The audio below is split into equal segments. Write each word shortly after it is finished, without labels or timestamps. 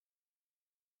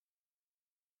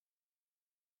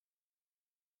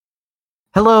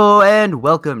Hello and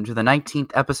welcome to the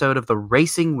 19th episode of the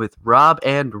Racing with Rob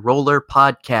and Roller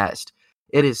podcast.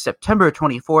 It is September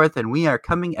 24th and we are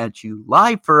coming at you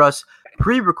live for us,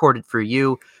 pre-recorded for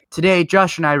you. Today,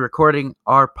 Josh and I are recording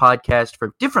our podcast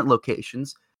from different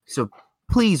locations, so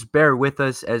please bear with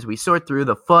us as we sort through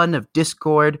the fun of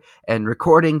Discord and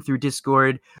recording through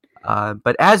Discord.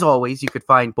 But as always, you could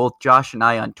find both Josh and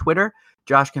I on Twitter.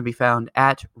 Josh can be found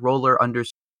at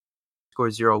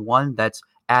roller_01. That's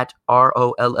at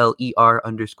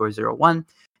ROLLER_01,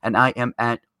 and I am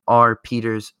at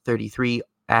RPeters33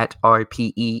 at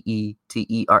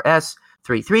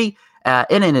RPEETERS33.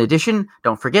 And in addition,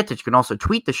 don't forget that you can also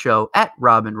tweet the show at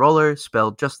Rob and Roller,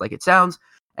 spelled just like it sounds,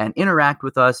 and interact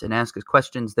with us and ask us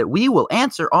questions that we will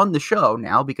answer on the show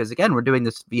now, because again, we're doing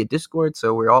this via Discord,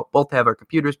 so we both have our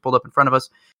computers pulled up in front of us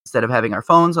instead of having our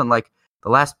phones, unlike the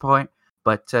last point.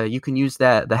 But you can use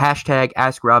the hashtag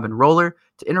AskRobinRoller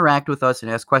to interact with us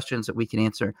and ask questions that we can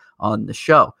answer on the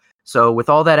show. So with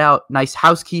all that out, nice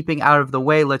housekeeping out of the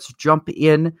way, let's jump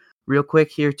in real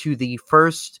quick here to the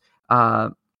first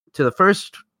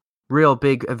real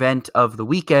big event of the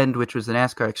weekend, which was the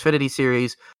NASCAR Xfinity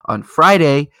Series on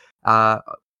Friday.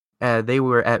 They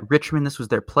were at Richmond. This was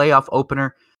their playoff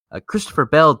opener. Christopher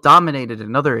Bell dominated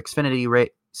another Xfinity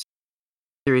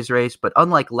Series race, but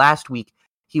unlike last week,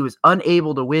 he was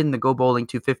unable to win the Go Bowling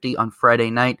 250 on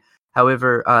Friday night.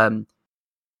 However,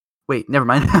 wait, never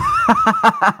mind.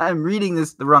 I'm reading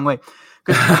this the wrong way.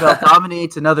 Christopher Bell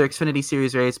dominates another Xfinity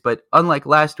Series race, but unlike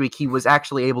last week, he was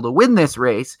actually able to win this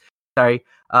race.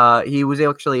 He was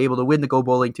actually able to win the Go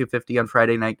Bowling 250 on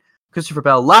Friday night. Christopher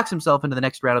Bell locks himself into the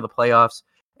next round of the playoffs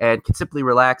and can simply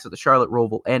relax at the Charlotte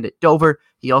Roval and at Dover.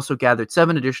 He also gathered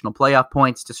 7 additional playoff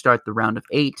points to start the round of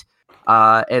 8.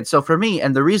 And so for me,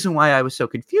 and the reason why I was so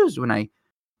confused when I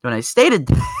stated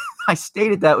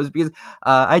that was because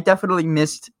I definitely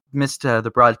missed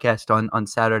the broadcast on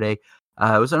Saturday.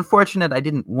 It was unfortunate. I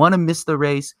didn't want to miss the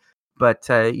race, but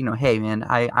hey man,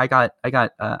 I got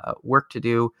work to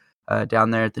do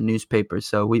down there at the newspaper,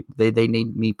 so they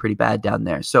need me pretty bad down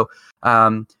there. So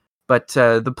but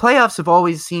the playoffs have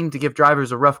always seemed to give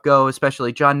drivers a rough go,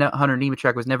 especially John Hunter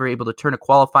Nemechek was never able to turn a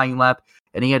qualifying lap,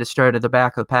 and he had to start at the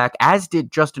back of the pack, as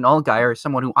did Justin Allgaier,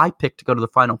 someone who I picked to go to the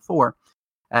Final Four.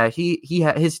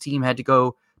 His team had to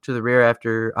go to the rear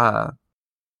after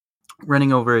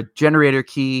running over a generator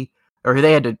key, or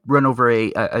they had to run over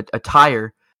a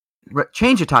tire,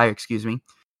 change a tire, excuse me.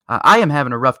 I am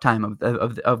having a rough time of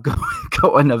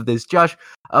going of this. Josh,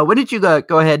 when did you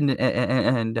go ahead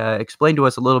and explain to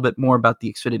us a little bit more about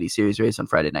the Xfinity Series race on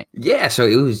Friday night? Yeah, so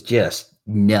it was just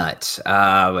nuts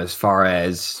as far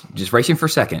as just racing for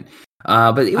second.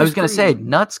 But I was going to say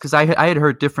nuts because I had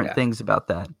heard different things about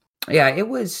that. Yeah, it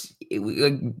was.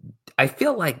 I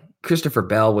feel like Christopher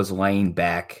Bell was laying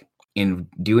back and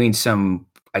doing some,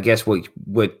 I guess what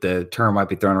the term might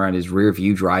be thrown around is rear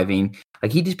view driving.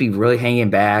 Like he'd just be really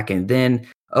hanging back, and then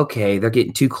okay, they're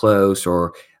getting too close,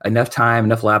 or enough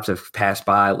laps have passed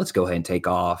by. Let's go ahead and take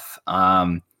off.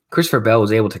 Christopher Bell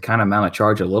was able to kind of mount a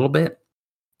charge a little bit,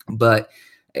 but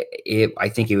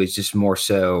I think it was just more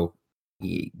so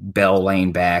Bell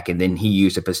laying back, and then he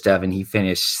used up his stuff, and he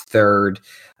finished third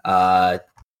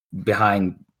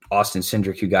behind Austin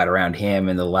Cindric, who got around him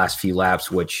in the last few laps,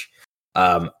 which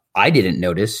I didn't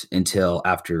notice until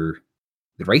after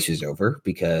the race was over,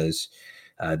 because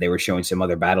they were showing some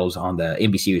other battles on the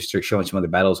NBC was showing some other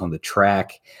battles on the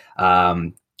track.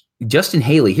 Justin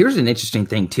Haley, here's an interesting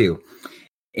thing too.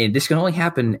 And this can only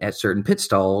happen at certain pit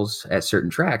stalls at certain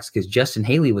tracks, because Justin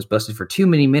Haley was busted for too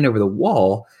many men over the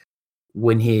wall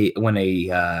when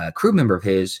a crew member of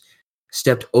his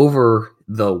stepped over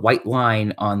the white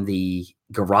line on the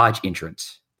garage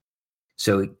entrance.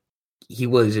 So he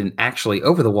wasn't actually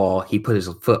over the wall. He put his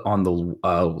foot on the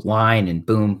line, and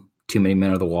boom, too many men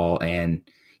over the wall, and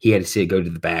he had to see it go to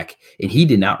the back, and he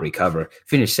did not recover.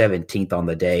 Finished 17th on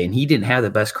the day, and he didn't have the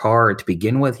best car to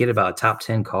begin with. He had about a top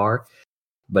 10 car,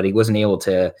 but he wasn't able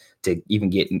to even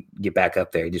get back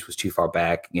up there. He just was too far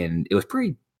back, and it was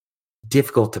pretty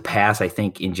difficult to pass, I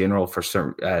think, in general for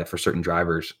certain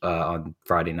drivers on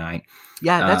Friday night.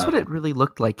 Yeah, that's what it really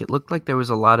looked like. It looked like there was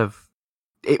a lot of.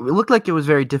 It looked like it was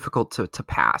very difficult to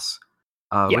pass,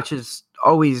 which is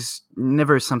always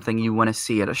never something you want to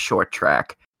see at a short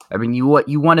track. I mean, you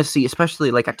want to see,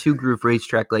 especially like a 2-groove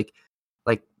racetrack like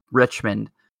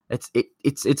Richmond.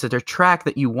 It's a track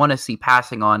that you want to see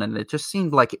passing on, and it just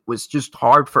seemed like it was just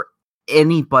hard for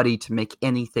anybody to make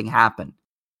anything happen.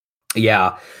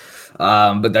 Yeah.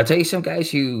 But I'll tell you some guys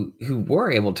who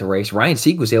were able to race. Ryan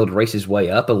Sieg was able to race his way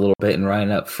up a little bit and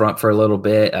run up front for a little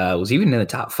bit. Was even in the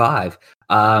top 5.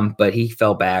 But he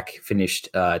fell back, finished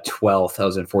 12th. I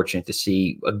was unfortunate to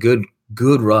see a good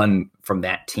run from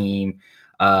that team.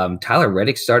 Tyler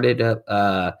Reddick started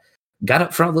got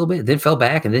up front a little bit, then fell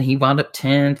back, and then he wound up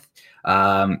 10th.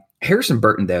 Harrison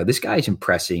Burton, though, this guy's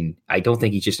impressing. I don't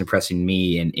think he's just impressing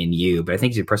me and you, but I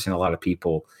think he's impressing a lot of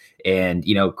people. And,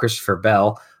 Christopher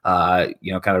Bell, kind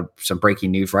of some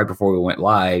breaking news right before we went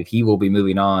live. He will be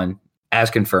moving on, as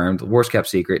confirmed, worst kept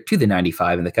secret, to the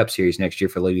 95 in the Cup Series next year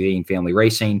for Levine Family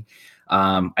Racing.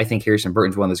 I think Harrison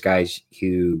Burton's one of those guys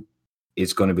who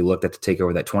is going to be looked at to take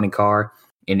over that 20 car.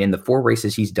 And in the 4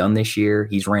 races he's done this year,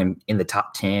 he's ran in the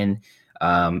top 10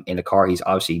 in a car he's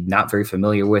obviously not very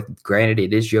familiar with. Granted,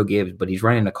 it is Joe Gibbs, but he's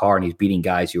running a car and he's beating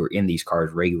guys who are in these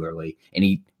cars regularly. And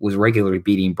he was regularly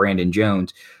beating Brandon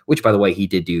Jones, which, by the way, he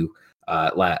did do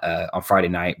on Friday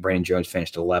night. Brandon Jones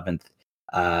finished 11th.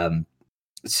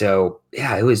 So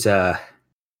yeah, it was an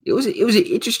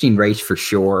interesting race for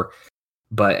sure,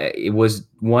 but it was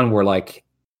one where like,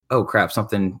 oh crap,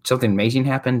 something amazing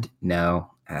happened.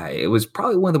 No, it was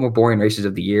probably one of the more boring races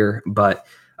of the year, but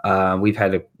we've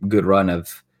had a good run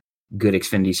of good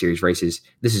Xfinity Series races.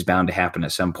 This is bound to happen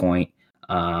at some point.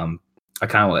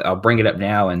 I'll bring it up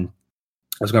now, and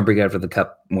I was going to bring it up for the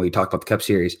Cup when we talked about the Cup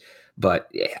Series,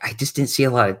 but I just didn't see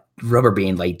a lot of rubber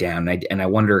being laid down, and I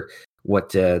wonder what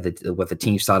the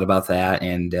teams thought about that,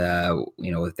 and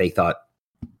if they thought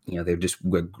they're just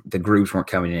the grooves weren't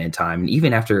coming in time, and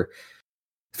even after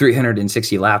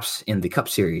 360 laps in the Cup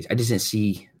Series, I just didn't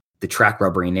see the track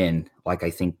rubbering in like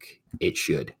I think it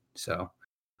should. So,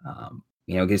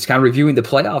 just kind of reviewing the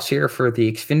playoffs here for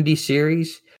the Xfinity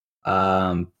Series.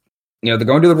 They're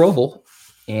going to the Roval,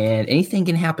 and anything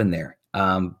can happen there.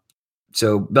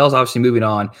 So Bell's obviously moving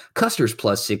on. Custer's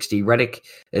plus 60. Reddick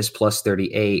is plus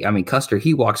 38. I mean, Custer,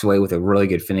 he walks away with a really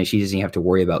good finish. He doesn't even have to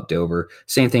worry about Dover.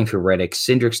 Same thing for Reddick.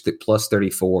 Cindric's plus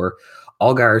 34.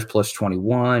 Allgaier's plus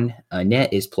 21.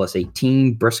 Net is plus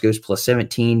 18. Briscoe's plus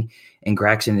 17. And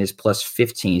Gragson is plus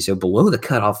 15. So below the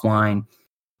cutoff line,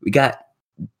 we got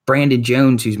Brandon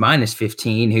Jones, who's minus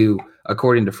 15, who,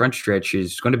 according to Front Stretch,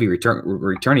 is going to be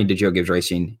returning to Joe Gibbs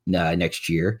Racing next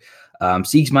year.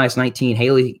 Sieg's minus 19,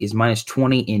 Haley is minus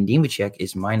 20, and Nemechek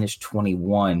is minus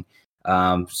 21.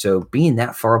 So being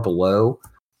that far below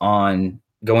on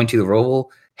going to the Roval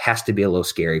has to be a little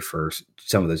scary for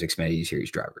some of those Xfinity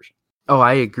Series drivers. Oh,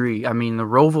 I agree. I mean, the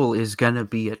Roval is going to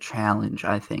be a challenge,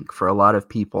 I think, for a lot of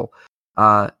people,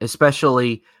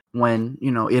 especially when,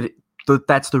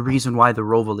 that's the reason why the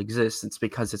Roval exists. It's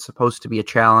because it's supposed to be a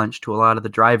challenge to a lot of the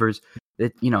drivers.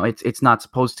 That it's not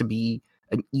supposed to be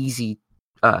an easy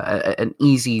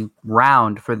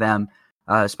round for them,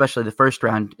 especially the first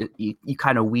round. You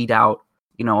kind of weed out,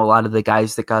 a lot of the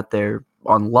guys that got there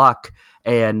on luck.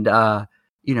 And, I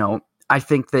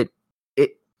think that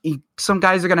some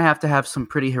guys are going to have some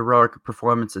pretty heroic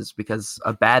performances, because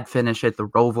a bad finish at the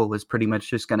Roval is pretty much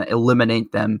just going to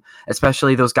eliminate them,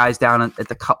 especially those guys down at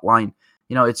the cut line.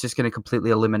 It's just going to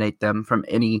completely eliminate them from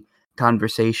any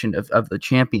conversation of the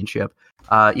championship.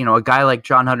 A guy like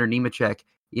John Hunter Nemechek,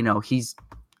 he's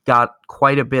got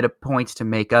quite a bit of points to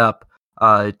make up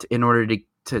in order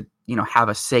to have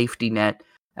a safety net,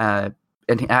 and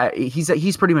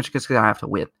he's pretty much just going to have to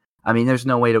win. I mean, there's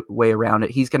no way around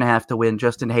it. He's going to have to win.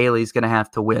 Justin Haley's going to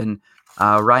have to win.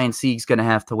 Ryan Sieg's going to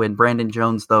have to win. Brandon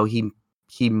Jones, though,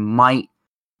 he might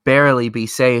barely be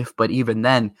safe, but even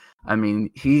then, I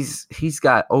mean, he's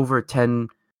got over 10.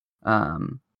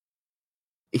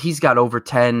 He's got over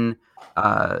 10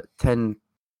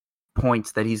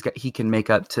 points that he can make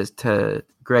up to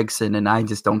Gragson, and I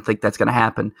just don't think that's going to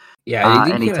happen. Yeah,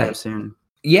 anytime soon.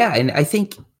 Yeah, and I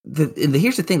think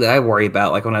here's the thing that I worry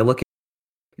about. Like when I look at,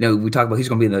 we talk about who's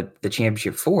going to be in the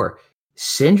championship 4.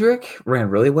 Cindric ran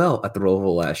really well at the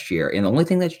Roval last year, and the only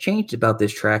thing that's changed about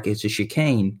this track is the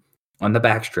chicane on the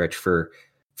backstretch for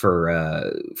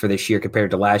this year compared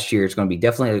to last year. It's going to be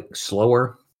definitely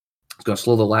slower. It's going to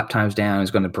slow the lap times down. It's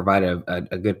going to provide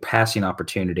a good passing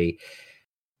opportunity.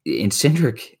 In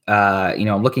Cindric,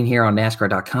 I'm looking here on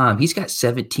NASCAR.com. He's got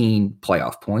 17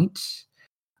 playoff points.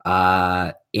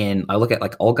 And I look at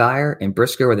like Allgaier and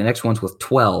Briscoe are the next ones with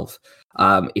 12.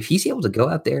 If he's able to go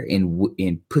out there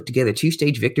and put together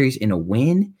 2-stage victories in a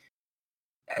win,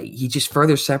 he just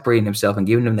further separating himself and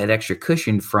giving him that extra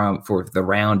cushion for the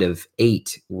round of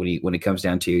 8 when it comes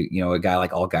down to a guy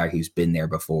like Allgaier who's been there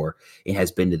before and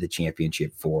has been to the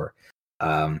championship 4.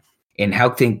 And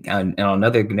on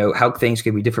another note, how things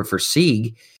could be different for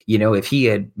Sieg, if he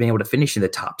had been able to finish in the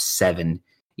top 7,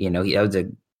 he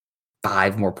had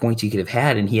 5 more points he could have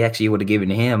had, and he actually would have given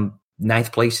him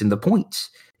 9th place in the points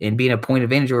and being a point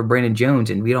advantage over Brandon Jones.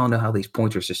 And we all know how these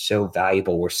points are just so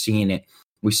valuable. We're seeing it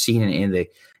we've seen in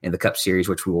the Cup Series,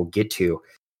 which we will get to.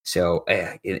 So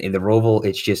in the Roval,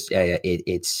 it's just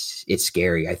it's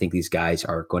scary. I think these guys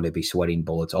are going to be sweating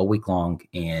bullets all week long,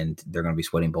 and they're going to be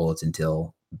sweating bullets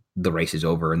until the race is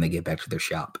over and they get back to their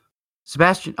shop.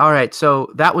 Sebastian, all right,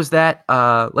 so that was that.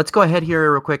 Let's go ahead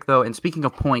here real quick, though. And speaking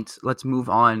of points, let's move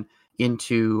on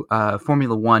into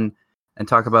Formula One and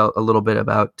talk about a little bit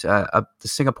about the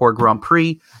Singapore Grand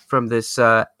Prix from this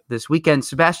weekend.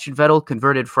 Sebastian Vettel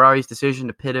converted Ferrari's decision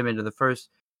to pit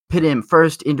him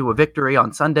first into a victory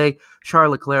on Sunday.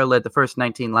 Charles Leclerc led the first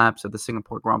 19 laps of the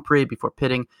Singapore Grand Prix before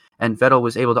pitting, and Vettel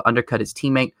was able to undercut his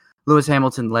teammate. Lewis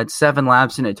Hamilton led 7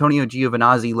 laps, and Antonio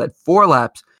Giovinazzi led 4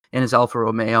 laps in his Alfa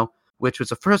Romeo, which was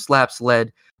the first laps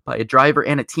led by a driver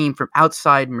and a team from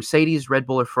outside Mercedes, Red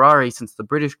Bull, or Ferrari since the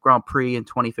British Grand Prix in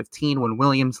 2015 when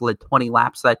Williams led 20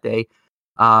 laps that day.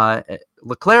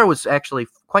 Leclerc was actually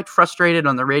quite frustrated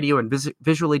on the radio and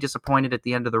visually disappointed at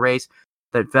the end of the race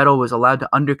that Vettel was allowed to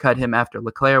undercut him after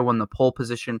Leclerc won the pole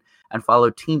position and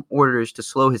followed team orders to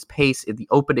slow his pace in the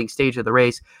opening stage of the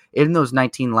race. In those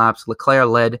 19 laps, Leclerc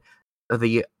led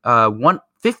the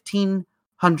 15,000th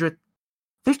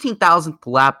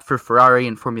lap for Ferrari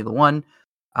in Formula One.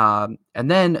 And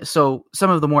then, so some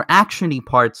of the more action-y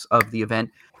parts of the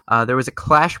event, there was a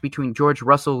clash between George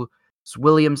Russell's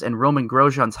Williams and Roman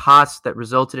Grosjean's Haas that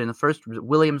resulted in the first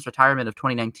Williams retirement of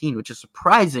 2019, which is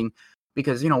surprising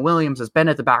because, Williams has been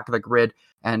at the back of the grid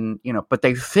and, but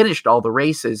they finished all the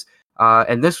races.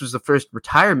 And this was the first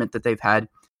retirement that they've had.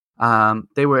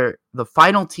 They were the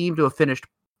final team to have finished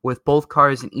with both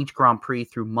cars in each Grand Prix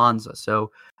through Monza.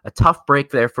 So a tough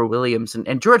break there for Williams.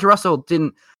 And George Russell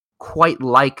didn't quite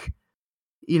like,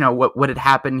 what had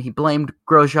happened. He blamed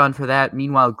Grosjean for that.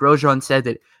 Meanwhile, Grosjean said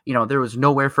that, there was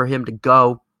nowhere for him to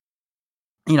go.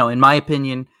 In my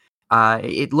opinion,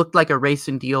 it looked like a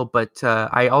racing deal, but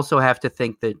I also have to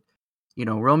think that,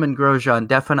 Roman Grosjean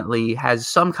definitely has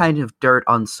some kind of dirt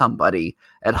on somebody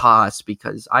at Haas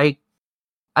because I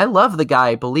love the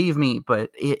guy, believe me, but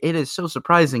it is so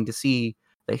surprising to see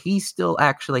that he still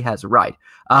actually has a ride.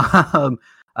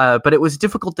 But it was a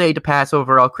difficult day to pass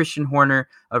overall. Christian Horner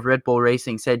of Red Bull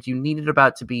Racing said you needed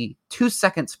about to be 2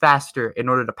 seconds faster in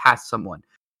order to pass someone.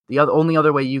 The only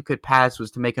other way you could pass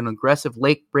was to make an aggressive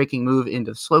lake-breaking move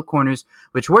into slow corners,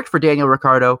 which worked for Daniel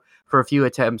Ricciardo for a few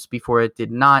attempts before it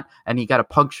did not, and he got a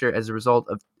puncture as a result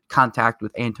of contact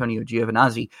with Antonio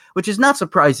Giovinazzi, which is not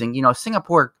surprising.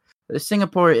 Singapore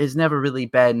has never really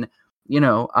been,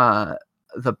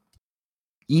 the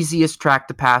easiest track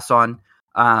to pass on.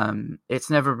 It's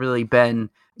never really been,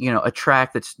 a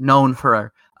track that's known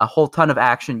for a whole ton of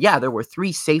action. Yeah, there were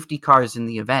 3 safety cars in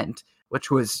the event, which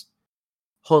was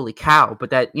holy cow. But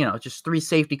that, just 3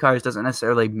 safety cars doesn't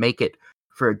necessarily make it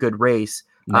for a good race.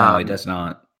 No, it does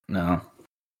not. No.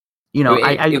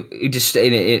 I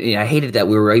hated that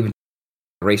we were even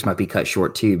the race might be cut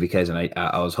short too because I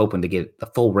was hoping to get the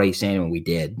full race in and we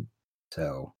did.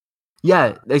 So.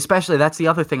 Yeah, especially that's the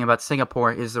other thing about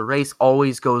Singapore is the race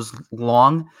always goes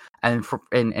long, and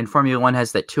Formula One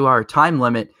has that 2-hour time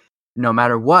limit, no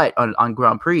matter what on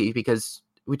Grand Prix,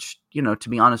 which to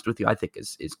be honest with you, I think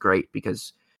is great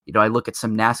because I look at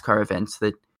some NASCAR events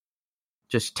that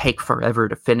just take forever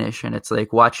to finish, and it's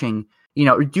like watching.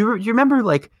 Do you remember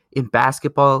like in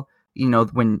basketball,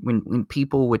 when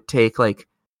people would take like.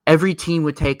 Every team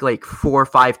would take like 4 or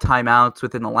 5 timeouts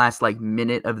within the last like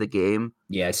minute of the game.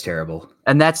 Yeah, it's terrible.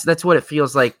 And that's what it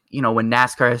feels like, when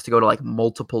NASCAR has to go to like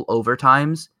multiple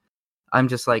overtimes. I'm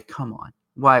just like, come on.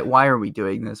 Why are we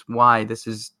doing this? Why? This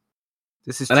is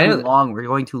too long. We're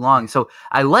going too long. So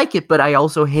I like it, but I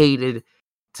also hated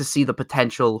to see the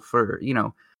potential for,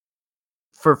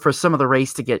 for some of the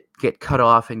race to get cut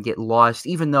off and get lost,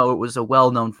 even though it was a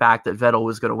well-known fact that Vettel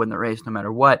was going to win the race no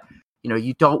matter what.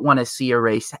 You don't want to see a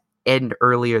race end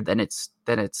earlier than its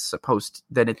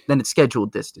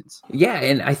scheduled distance. Yeah,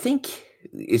 and I think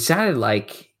it sounded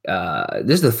like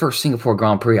this is the first Singapore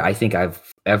Grand Prix I think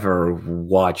I've ever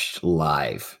watched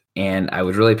live, and I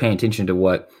was really paying attention to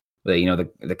what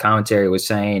the commentary was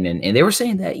saying, and they were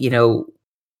saying that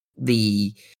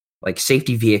the like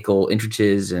safety vehicle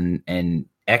entrances and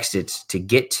exits to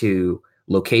get to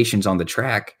locations on the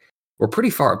track were pretty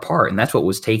far apart, and that's what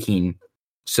was taking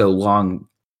so long,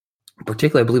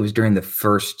 particularly I believe it was during the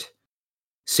first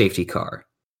safety car,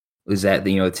 was that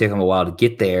it took them a while to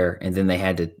get there, and then they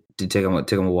had to took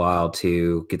them a while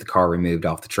to get the car removed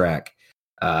off the track.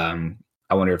 I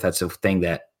wonder if that's a thing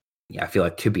that I feel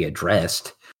like could be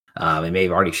addressed. It may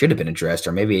have already should have been addressed,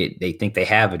 or maybe they think they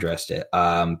have addressed it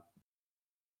to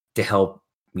help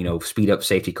speed up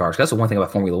safety cars. That's the one thing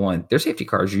about Formula One; their safety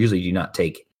cars usually do not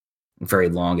take very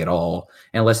long at all,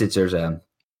 unless there's a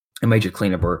a major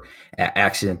cleanup or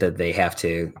accident that they have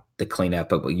to clean up.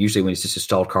 But usually when it's just a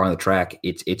stalled car on the track,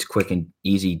 it's quick and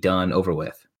easy, done, over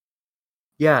with.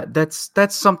 Yeah, that's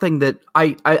something that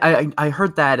I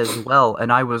heard that as well,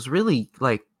 and I was really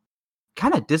like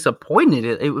kind of disappointed.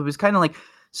 It was kind of like,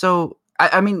 so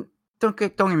I mean, don't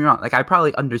get me wrong. Like, I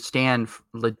probably understand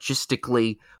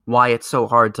logistically why it's so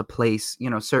hard to place,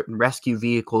 certain rescue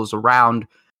vehicles around,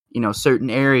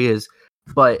 certain areas.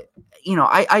 But,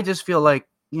 I just feel like,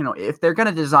 if they're going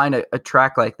to design a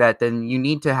track like that, then you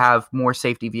need to have more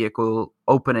safety vehicle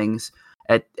openings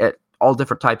at all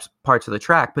different parts of the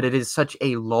track. But it is such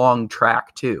a long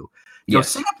track too. Yes.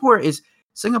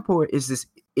 Singapore is this,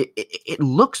 it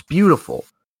looks beautiful,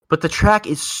 but the track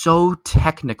is so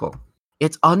technical.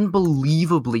 It's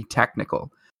unbelievably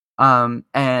technical. And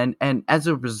as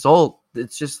a result,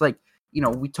 it's just like,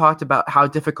 we talked about how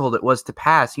difficult it was to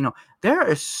pass. There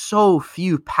are so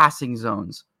few passing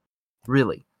zones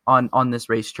really on this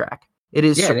racetrack. It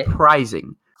is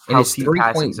surprising how few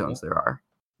passing zones there are.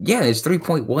 Yeah, it's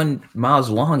 3.1 miles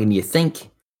long, and you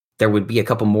think there would be a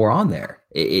couple more on there.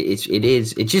 I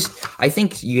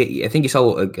think you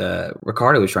saw what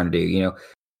Ricardo was trying to do,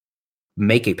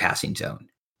 make a passing zone,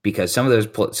 because some of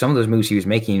those moves he was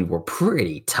making were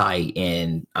pretty tight,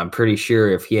 and I'm pretty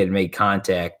sure if he had made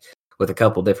contact with a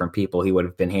couple different people, he would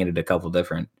have been handed a couple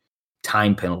different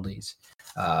time penalties.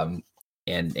 And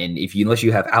unless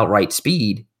you have outright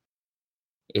speed,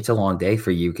 it's a long day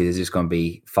for you, because it's just going to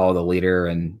be follow the leader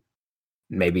and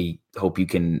maybe hope you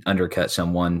can undercut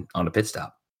someone on a pit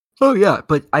stop. Oh yeah,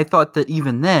 but I thought that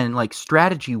even then, like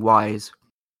strategy-wise,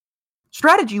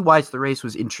 the race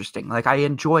was interesting. Like, I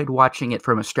enjoyed watching it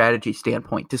from a strategy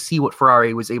standpoint to see what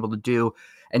Ferrari was able to do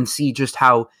and see just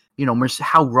how,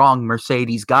 how wrong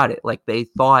Mercedes got it. Like, they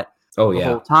thought the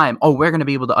whole time, we're going to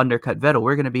be able to undercut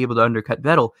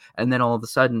Vettel. And then all of a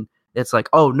sudden it's like,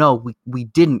 oh no, we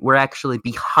didn't. We're actually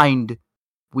behind.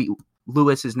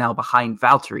 Lewis is now behind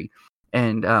Valtteri.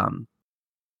 And,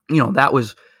 that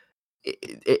was,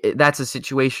 that's a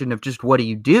situation of just, what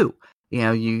do?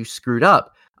 You screwed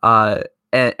up.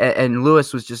 And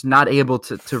Lewis was just not able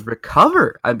to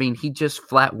recover. I mean, he just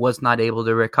flat was not able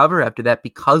to recover after that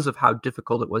because of how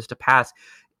difficult it was to pass.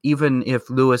 Even if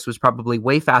Lewis was probably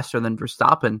way faster than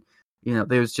Verstappen,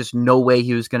 there's just no way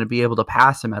he was going to be able to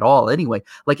pass him at all anyway.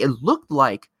 Like, it looked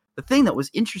like the thing that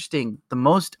was interesting the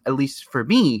most, at least for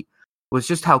me, was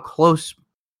just how close,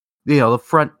 the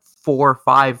front 4 or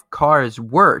 5 cars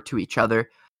were to each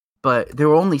other, but they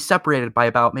were only separated by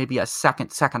about maybe a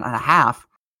second and a half.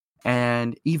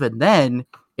 And even then,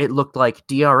 it looked like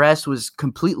DRS was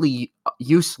completely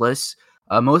useless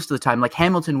most of the time. Like,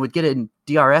 Hamilton would get in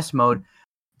DRS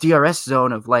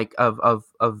zone of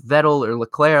Vettel or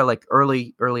Leclerc, like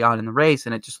early on in the race,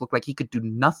 and it just looked like he could do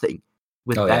nothing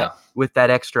with with that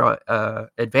extra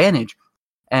advantage.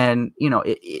 And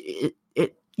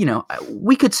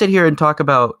we could sit here and talk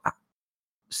about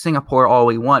Singapore all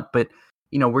we want, but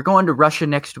we're going to Russia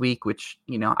next week, which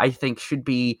I think should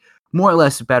be more or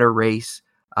less a better race.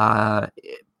 But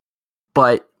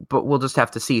we'll just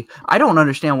have to see. I don't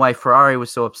understand why Ferrari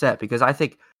was so upset, because I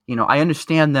think, I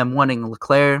understand them wanting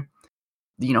Leclerc.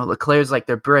 Leclerc's like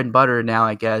their bread and butter now,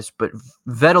 I guess, but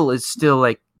Vettel is still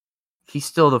like, he's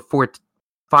still the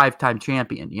 5-time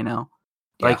champion,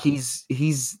 Like,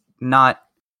 he's not,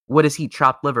 what is he,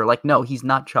 chopped liver? Like, no, he's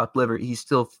not chopped liver. He's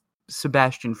still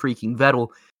Sebastian freaking Vettel.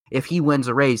 If he wins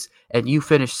a race and you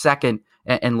finish second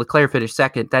and Leclerc finished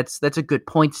second, that's a good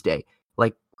points day.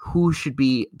 Like, who should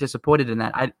be disappointed in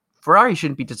that? Ferrari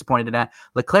shouldn't be disappointed in that.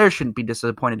 Leclerc shouldn't be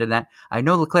disappointed in that. I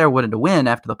know Leclerc wanted to win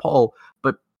after the pole,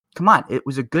 but come on, it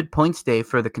was a good points day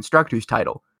for the constructors'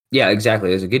 title. Yeah,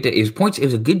 exactly. It was a good day. It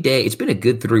was a good day. It's been a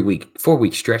good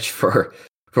 4-week stretch for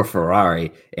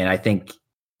Ferrari, and I think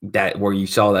that where you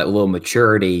saw that little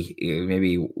maturity,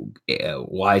 maybe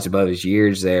wise above his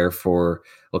years there for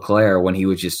Leclerc, when he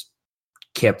was just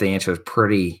kept the answers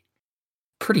pretty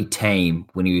tame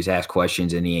when he was asked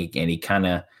questions, and he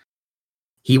didn't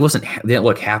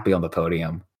look happy on the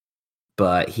podium,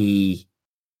 but he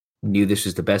knew this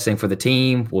was the best thing for the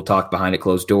team. We'll talk behind it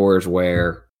closed doors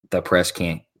where the press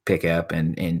can't pick up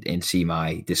and see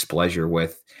my displeasure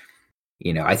with.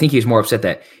 I think he was more upset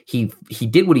that he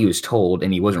did what he was told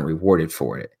and he wasn't rewarded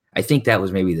for it. I think that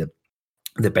was maybe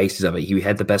the basis of it. He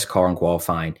had the best car in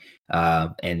qualifying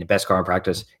and the best car in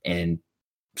practice, and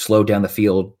slowed down the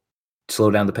field,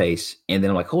 slowed down the pace. And then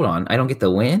I'm like, hold on, I don't get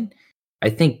the win. I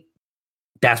think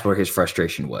that's where his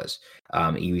frustration was.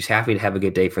 He was happy to have a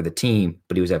good day for the team,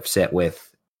 but he was upset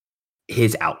with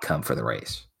his outcome for the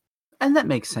race. And that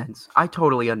makes sense. I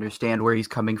totally understand where he's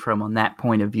coming from on that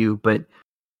point of view, but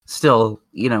still,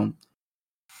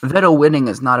 Vettel winning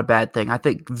is not a bad thing. I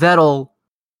think Vettel,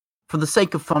 for the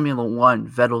sake of Formula One,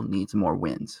 Vettel needs more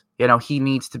wins. He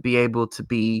needs to be able to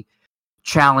be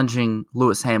challenging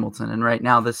Lewis Hamilton. And right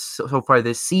now, so far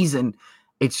this season,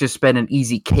 it's just been an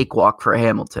easy cakewalk for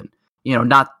Hamilton.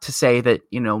 Not to say that,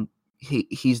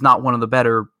 he's not one of the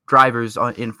better drivers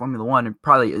in Formula One and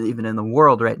probably even in the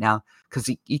world right now, because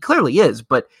he clearly is.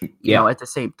 But, at the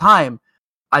same time,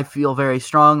 I feel very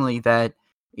strongly that,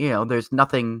 there's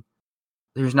nothing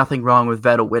wrong with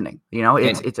Vettel winning.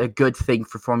 It's a good thing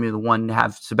for Formula One to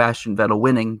have Sebastian Vettel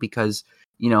winning because,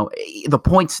 the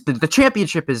points, the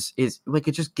championship is we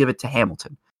could just give it to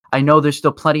Hamilton. I know there's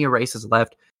still plenty of races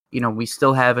left. We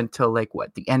still have until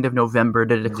the end of November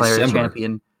to declare a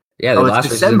champion. Yeah, the last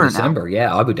race is in December. Now.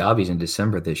 Yeah, Abu Dhabi's in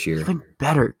December this year. Even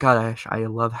better. Gosh, I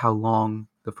love how long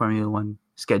the Formula One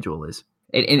schedule is.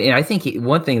 And I think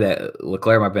one thing that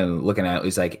Leclerc might have been looking at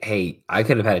is hey, I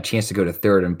could have had a chance to go to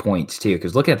third in points too,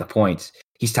 because looking at the points,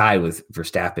 he's tied with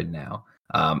Verstappen now.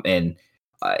 And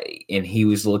he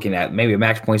was looking at maybe a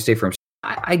max point stay for him.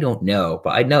 I don't know,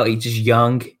 but I know he's just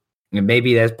young, and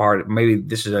maybe that's maybe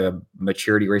this is a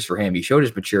maturity race for him. He showed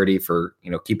his maturity for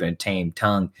keeping a tame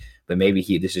tongue, but maybe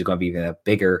this is going to be even a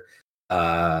bigger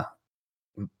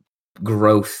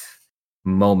growth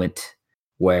moment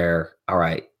where, all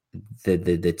right,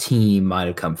 the team might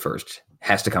have come first,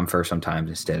 has to come first sometimes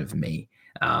instead of me.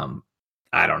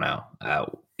 I don't know. I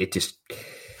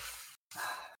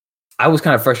was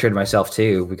kind of frustrated myself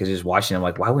too, because just watching him,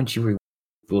 why wouldn't you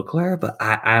Leclerc? But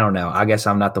I don't know. I guess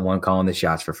I'm not the one calling the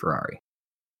shots for Ferrari.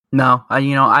 No,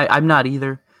 I'm not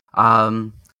either. At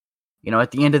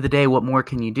the end of the day, what more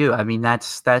can you do? I mean,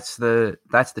 that's the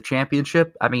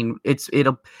championship. I mean,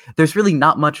 there's really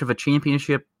not much of a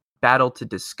championship battle to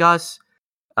discuss.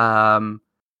 There's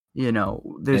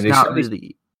not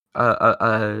really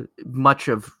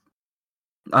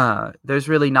there's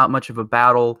really not much of a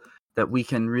battle that we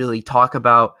can really talk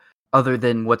about other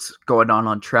than what's going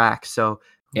on track. So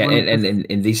yeah,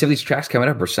 and some of these tracks coming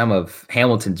up are some of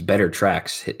Hamilton's better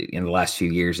tracks in the last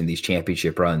few years in these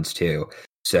championship runs too.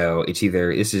 So he's either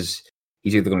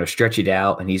going to stretch it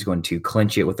out and he's going to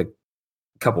clinch it with a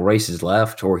couple races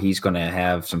left, or he's going to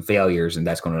have some failures, and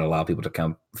that's going to allow people to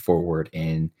come forward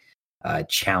and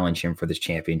challenge him for this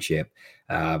championship.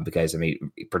 Because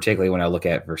particularly when I look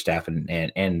at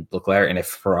Verstappen and Leclerc, and if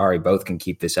Ferrari both can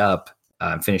keep this up,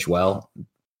 finish well,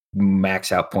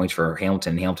 max out points for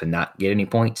Hamilton not get any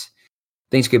points,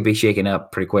 things could be shaken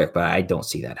up pretty quick. But I don't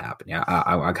see that happening.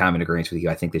 I'm kind of in agreement with you.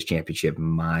 I think this championship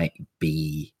might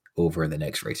be over in the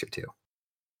next race or two.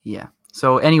 Yeah.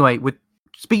 So anyway,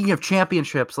 speaking of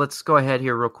championships, let's go ahead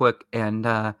here real quick and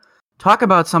talk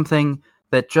about something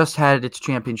that just had its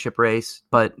championship race,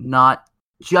 but not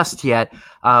just yet.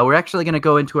 We're actually going to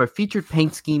go into our featured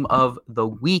paint scheme of the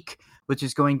week, which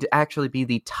is going to actually be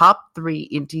the top 3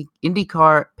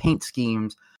 IndyCar paint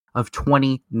schemes of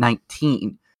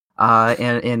 2019. Josh,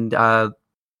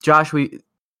 the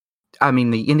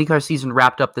IndyCar season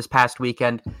wrapped up this past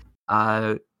weekend,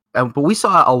 but we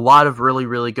saw a lot of really,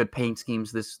 really good paint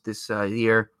schemes this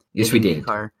year. Yes, we did.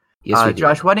 Yes, we did.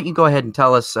 Josh, why don't you go ahead and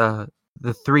tell us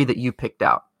the 3 that you picked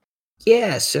out?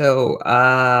 Yeah, so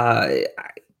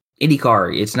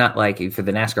IndyCar, it's not like, for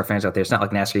the NASCAR fans out there, it's not like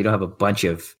NASCAR. You don't have a bunch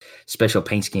of special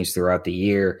paint schemes throughout the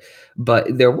year,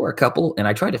 but there were a couple, and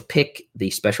I tried to pick the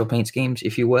special paint schemes,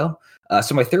 if you will.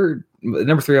 So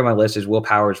number 3 on my list is Will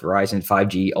Power's Verizon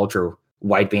 5G Ultra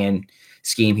Wideband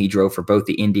scheme he drove for both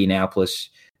the Indianapolis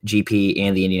GP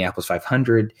and the Indianapolis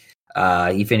 500.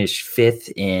 He finished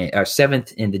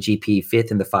 7th in the GP,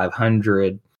 5th in the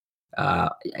 500.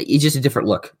 It's just a different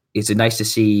look. It's nice to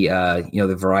see, the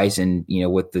Verizon,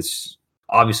 with this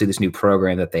new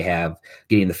program that they have,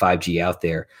 getting the 5G out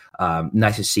there.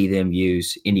 Nice to see them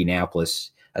use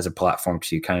Indianapolis as a platform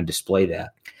to kind of display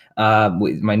that.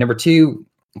 My number 2,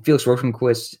 Felix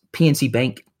Rosenqvist PNC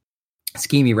Bank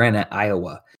scheme he ran at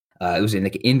Iowa. It was in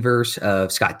the inverse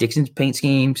of Scott Dixon's paint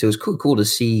scheme, so it was cool to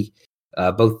see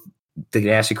both the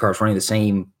Ganassi cars running the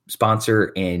same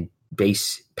sponsor and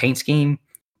base paint scheme.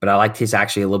 But I liked his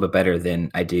actually a little bit better than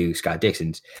I do Scott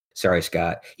Dixon's. Sorry,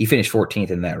 Scott. He finished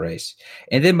 14th in that race.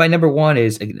 And then my number 1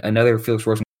 is another Felix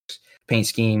Rosenqvist paint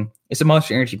scheme. It's a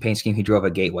Monster Energy paint scheme he drove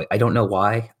at Gateway. I don't know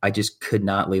why. I just could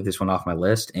not leave this one off my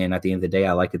list. And at the end of the day,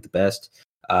 I liked it the best.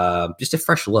 Just a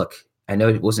fresh look. I know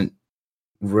it wasn't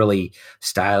really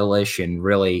stylish and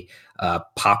really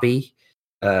poppy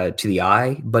to the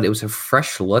eye, but it was a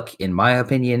fresh look, in my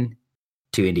opinion,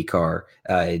 to an IndyCar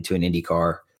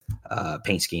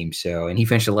paint scheme. So, and he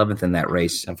finished 11th in that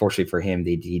race. Unfortunately for him,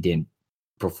 he didn't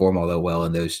perform all that well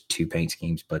in those 2 paint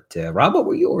schemes. But Rob, what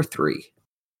were your 3?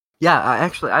 Yeah,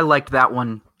 I liked that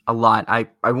one a lot. I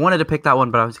wanted to pick that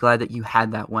one, but I was glad that you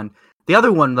had that one. The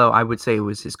other one, though, I would say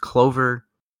was his Clover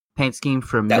paint scheme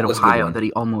from That was a good Mid-Ohio one. that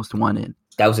he almost won in.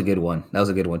 That was a good one. That was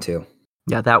a good one too.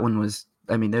 Yeah, that one was.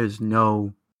 I mean, there's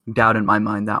no doubt in my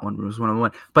mind that one was one of the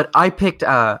one. But I picked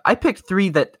three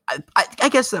that I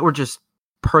guess that were just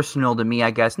personal to me.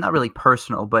 I guess not really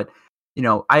personal, but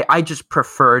I just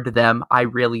preferred them. I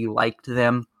really liked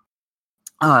them.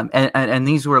 And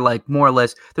these were like more or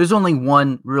less. There's only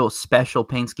one real special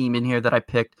paint scheme in here that I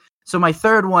picked. So my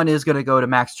third one is going to go to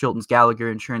Max Chilton's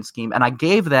Gallagher insurance scheme, and I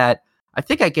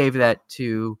think I gave that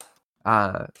to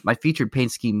my featured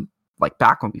paint scheme like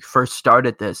back when we first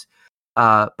started this.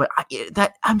 But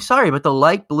I'm sorry, but the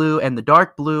light blue and the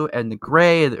dark blue and the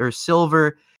gray or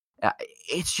silver,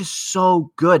 it's just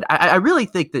so good. I really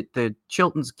think that the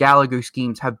Chilton's Gallagher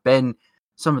schemes have been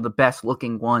some of the best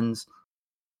looking ones,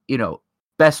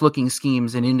 best looking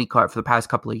schemes in IndyCar for the past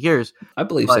couple of years. I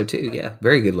believe so too. Yeah,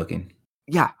 very good looking.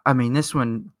 Yeah, I mean this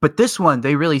one,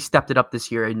 they really stepped it up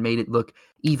this year and made it look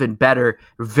even better.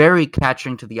 Very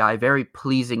catching to the eye, very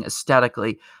pleasing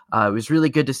aesthetically. It was really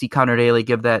good to see Connor Daly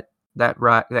give that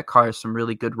car some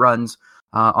really good runs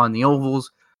on the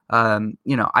ovals. I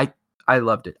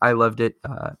loved it. I loved it.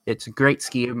 It's a great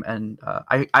scheme, and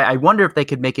I wonder if they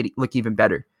could make it look even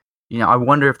better. I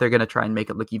wonder if they're going to try and make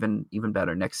it look even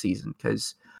better next season,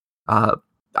 because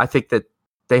I think that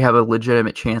they have a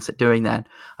legitimate chance at doing that.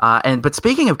 But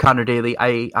speaking of Connor Daly,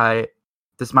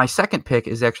 my second pick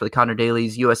is actually Connor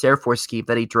Daly's U.S. Air Force scheme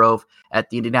that he drove at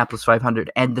the Indianapolis 500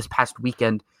 and this past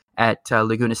weekend at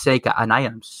Laguna Seca, and I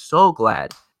am so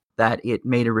glad that it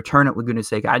made a return at Laguna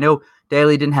Seca. I know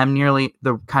Daly didn't have nearly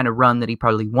the kind of run that he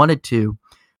probably wanted to,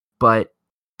 but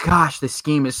gosh, this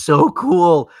scheme is so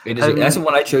cool. It is. That's the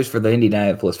one I chose for the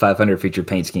Indianapolis 500 featured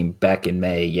paint scheme back in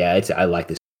May. Yeah, I like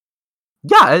this.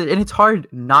 Yeah, and it's hard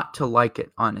not to like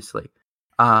it, honestly.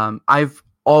 I've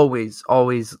always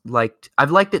liked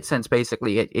it since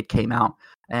basically it came out.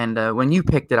 And when you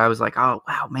picked it, I was like, oh,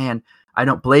 wow, man, I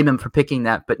don't blame him for picking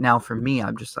that. But now for me,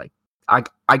 I'm just like,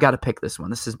 I got to pick this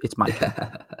one. It's my pick.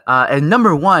 And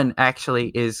number one actually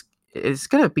is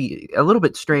going to be a little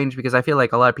bit strange, because I feel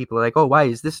like a lot of people are like, oh, why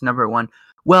is this number one?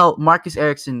 Well, Marcus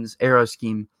Ericsson's aero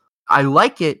scheme, I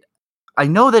like it. I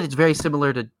know that it's very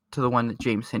similar to the one that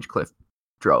James Hinchcliffe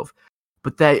drove,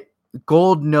 but that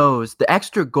gold nose, the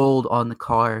extra gold on the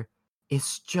car,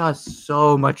 is just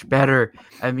so much better.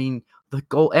 I mean,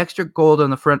 the extra gold on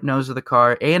the front nose of the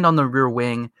car and on the rear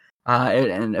wing,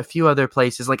 and a few other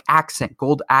places like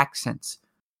gold accents.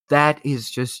 That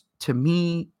is just, to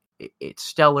me, it's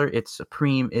stellar. It's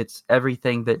supreme. It's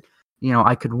everything that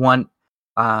I could want.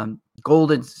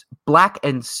 Gold and black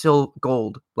and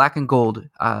gold,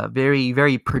 very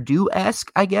very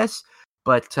Purdue-esque, I guess.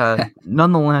 But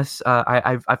nonetheless,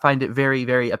 I find it very,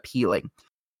 very appealing.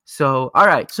 So, all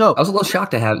right. So I was a little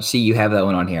shocked to see you have that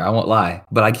one on here. I won't lie,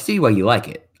 but I can see why you like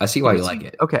it. I see why you like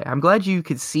it. Okay, I'm glad you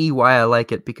could see why I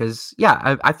like it, because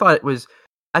I thought it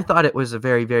was a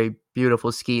very, very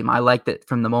beautiful scheme. I liked it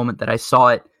from the moment that I saw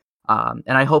it, and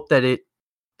I hope that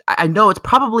I know it's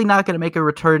probably not going to make a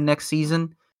return next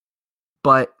season,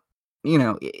 but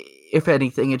if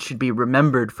anything, it should be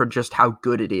remembered for just how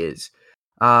good it is.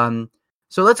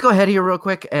 So let's go ahead here real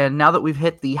quick. And now that we've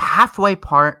hit the halfway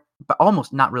part, but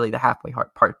almost not really the halfway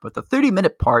part, but the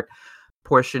 30-minute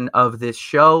portion of this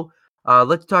show,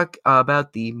 let's talk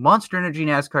about the Monster Energy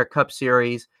NASCAR Cup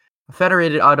Series,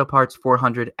 Federated Auto Parts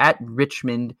 400 at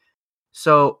Richmond.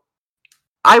 So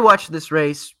I watched this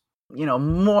race,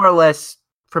 more or less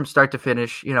from start to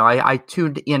finish. I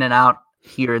tuned in and out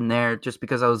here and there just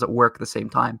because I was at work at the same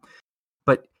time.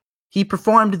 But he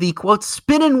performed the, quote,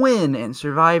 spin and win, and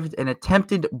survived an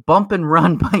attempted bump and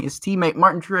run by his teammate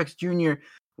Martin Truex Jr.,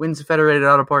 wins the Federated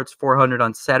Auto Parts 400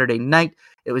 on Saturday night.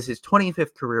 It was his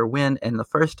 25th career win and the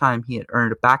first time he had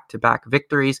earned back-to-back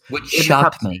victories. Which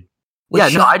shocked me.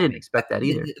 I didn't expect that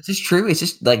either. Is this true? It's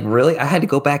just like, really? I had to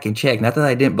go back and check. Not that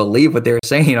I didn't believe what they were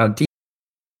saying on TV.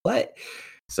 What?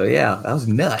 So, yeah, that was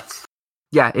nuts.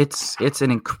 Yeah, it's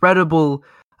an incredible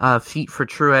feat for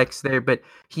Truex there, but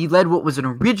he led what was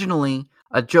originally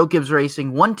a Joe Gibbs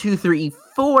Racing 1, 2, 3,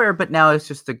 4, but now it's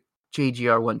just a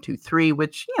JGR 1, 2, 3,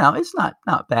 which it's not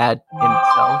bad in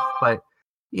itself, but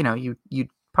you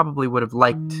probably would have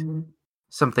liked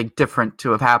something different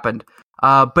to have happened.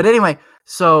 But anyway,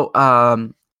 so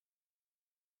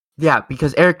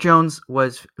because Eric Jones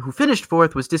who finished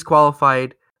fourth, was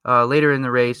disqualified later in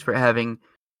the race for having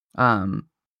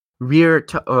rear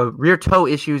toe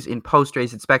issues in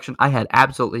post-race inspection. I had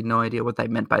absolutely no idea what they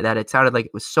meant by that. It sounded like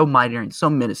it was so minor and so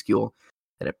minuscule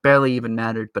that it barely even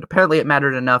mattered. But apparently it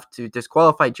mattered enough to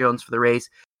disqualify Jones for the race,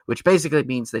 which basically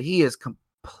means that he is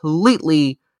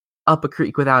completely up a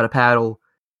creek without a paddle.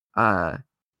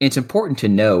 It's important to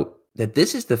note that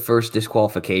this is the first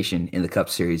disqualification in the Cup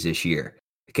Series this year.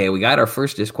 Okay, we got our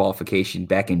first disqualification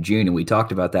back in June, and we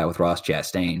talked about that with Ross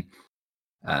Chastain.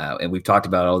 And we've talked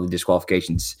about all the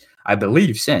disqualifications, I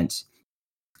believe, since.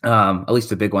 At least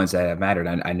the big ones that have mattered.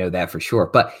 I know that for sure.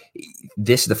 But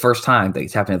this is the first time that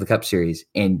it's happened in the Cup Series.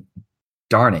 And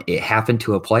darn it, it happened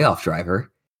to a playoff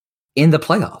driver in the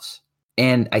playoffs.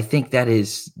 And I think that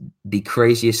is the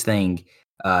craziest thing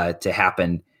to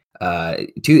happen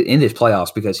in this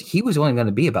playoffs, because he was only going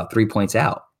to be about 3 points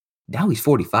out. Now he's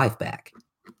 45 back.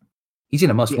 He's in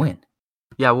a must win.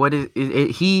 Yeah, what is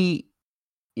it? He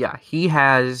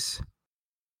is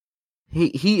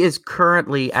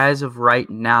currently, as of right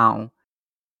now,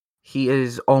 he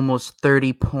is almost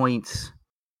 30 points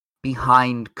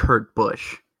behind Kurt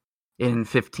Busch in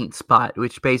 15th spot,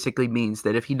 which basically means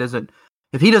that if he doesn't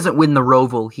win the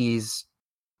Roval, he's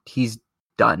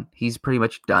done. He's pretty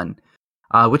much done.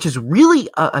 Which is really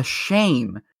a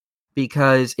shame,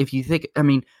 because if you think, I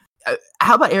mean,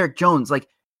 how about Erik Jones? Like,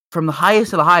 from the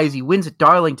highest of the highs, he wins at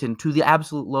Darlington, to the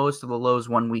absolute lowest of the lows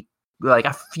 1 week, like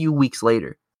a few weeks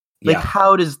later. Like,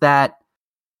 how does that?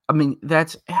 I mean,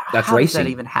 that's how racing. Does that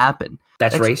even happen?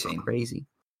 That's racing. Crazy.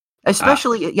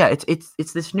 Especially, it's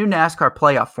this new NASCAR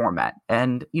playoff format,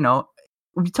 and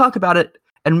we talk about it,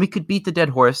 and we could beat the dead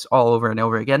horse all over and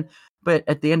over again. But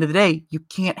at the end of the day, you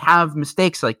can't have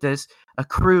mistakes like this. A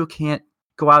crew can't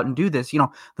go out and do this.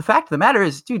 The fact of the matter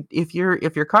is, dude, if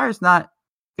your car is not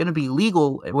going to be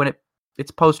legal when it's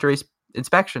post race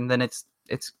inspection, then it's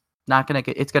not going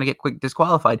to get quick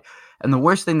disqualified. And the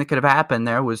worst thing that could have happened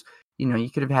there was, you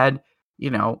could have had,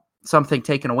 something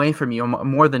taken away from you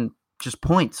more than just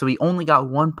points. So he only got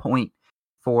 1 point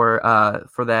for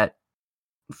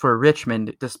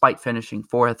Richmond, despite finishing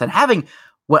fourth and having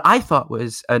what I thought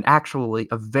was actually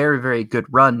a very, very good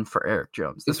run for Erik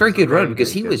Jones. It's a very good run,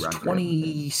 because he was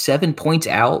 27 points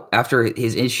out after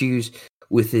his issues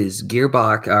with his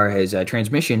gearbox or his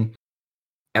transmission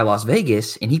at Las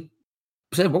Vegas, and he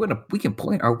said we can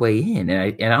point our way in,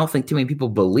 and I don't think too many people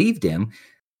believed him.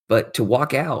 But to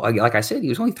walk out, like I said, he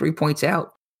was only 3 points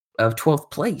out of 12th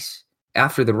place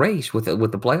after the race with the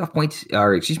playoff points,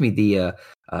 or excuse me, the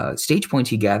stage points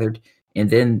he gathered, and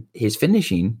then his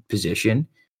finishing position.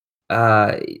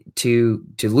 To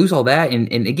lose all that,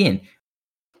 and again,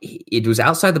 it was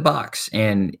outside the box,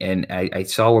 and I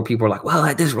saw where people were like, well,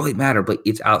 that doesn't really matter, but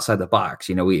it's outside the box.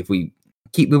 If we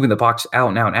keep moving the box out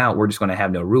and out and out, we're just going to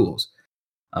have no rules.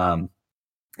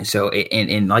 So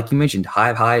and like you mentioned, high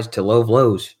of highs to low of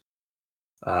lows,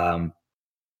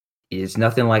 is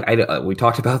nothing like we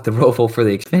talked about the Roval for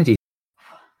the Xfinity.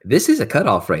 This is a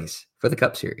cutoff race for the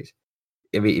Cup Series.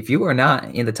 I mean, if you are not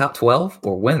in the top 12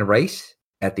 or win a race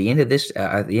at the end of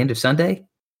at the end of Sunday,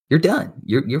 you're done.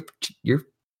 Your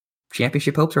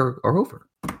championship hopes are over.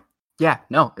 Yeah,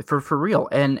 no, for real.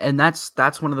 And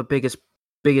that's one of the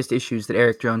biggest issues that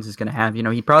Erik Jones is going to have.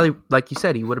 He probably, like you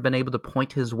said, he would have been able to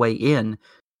point his way in,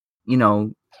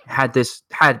 had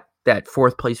that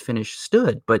fourth place finish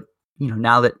stood. But,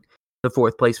 now that the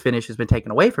fourth place finish has been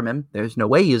taken away from him, there's no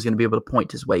way he's going to be able to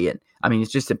point his way in. I mean,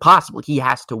 it's just impossible. He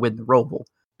has to win the Roval.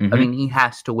 Mm-hmm. I mean, he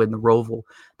has to win the Roval.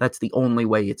 That's the only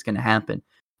way it's going to happen.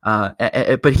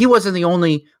 But he wasn't the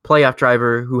only playoff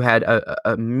driver who had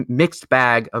a mixed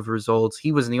bag of results.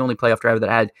 He wasn't the only playoff driver that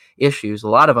had issues. A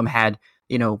lot of them had,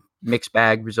 mixed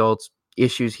bag results,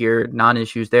 issues here,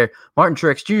 non-issues there. Martin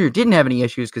Truex Jr. didn't have any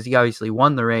issues because he obviously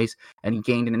won the race, and he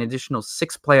gained an additional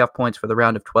 6 playoff points for the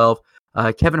round of 12.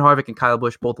 Kevin Harvick and Kyle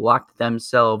Busch both locked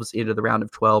themselves into the round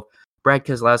of 12. Brad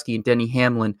Keselowski and Denny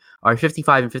Hamlin are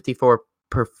 55 and 54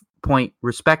 per point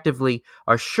respectively,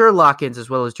 are sure lock-ins, as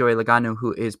well as Joey Logano,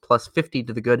 who is plus 50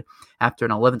 to the good after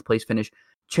an 11th place finish.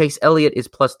 Chase Elliott is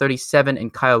plus 37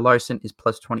 and Kyle Larson is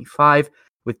plus 25.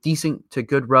 With decent to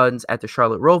good runs at the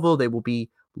Charlotte Roval, they will be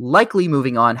likely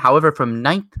moving on. However, from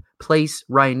 9th place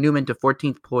Ryan Newman to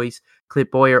 14th place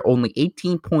Clint Bowyer, only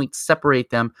 18 points separate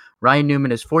them. Ryan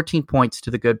Newman is 14 points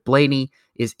to the good. Blaney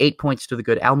is 8 points to the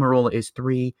good. Almirola is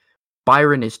 3.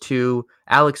 Byron is 2.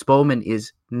 Alex Bowman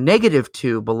is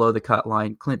 -2 below the cut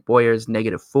line. Clint Bowyer is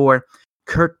 -4.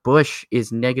 Kurt Busch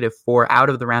is -4 out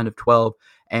of the round of 12.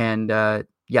 And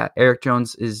Erik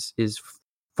Jones is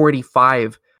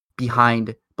 45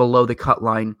 behind below the cut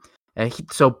line.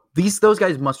 So those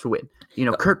guys must win.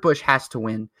 Kurt Busch has to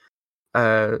win.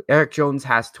 Erik Jones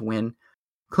has to win.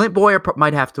 Clint Bowyer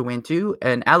might have to win too.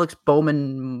 And Alex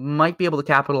Bowman might be able to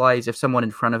capitalize if someone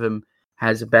in front of him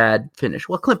has a bad finish.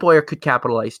 Well, Clint Bowyer could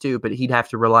capitalize too, but he'd have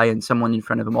to rely on someone in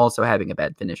front of him also having a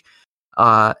bad finish.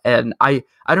 And I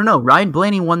don't know. Ryan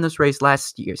Blaney won this race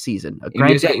last season. He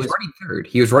was running third.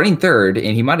 He was running third,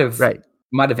 and he might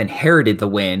have inherited the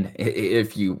win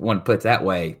if you want to put it that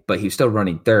way. But he was still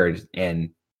running third, and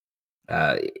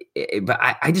but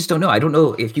I just don't know. I don't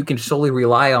know if you can solely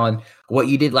rely on what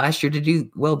you did last year to do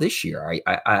well this year.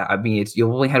 I mean,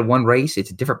 you only had one race.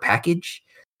 It's a different package.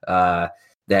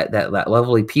 That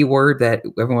lovely P word that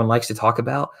everyone likes to talk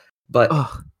about. But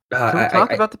can we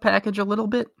talk about the package a little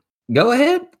bit? Go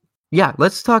ahead. Yeah,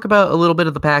 let's talk about a little bit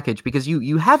of the package, because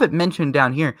you have it mentioned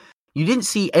down here. You didn't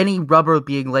see any rubber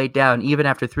being laid down even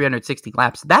after 360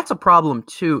 laps. That's a problem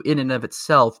too in and of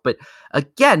itself. But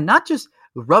again, not just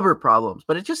rubber problems,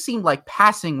 but it just seemed like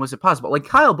passing was impossible. Like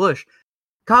Kyle Busch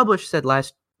said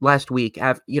last week,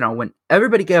 when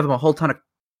everybody gave him a whole ton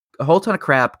of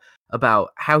crap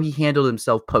about how he handled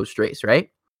himself post race, right?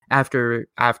 After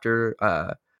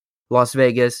Las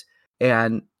Vegas.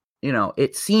 And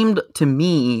it seemed to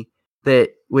me that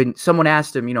when someone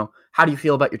asked him, how do you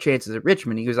feel about your chances at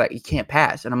Richmond? He was like, you can't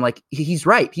pass. And I'm like, he's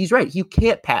right. You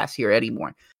can't pass here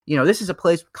anymore. This is a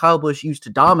place Kyle Busch used to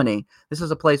dominate. This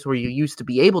is a place where you used to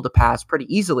be able to pass pretty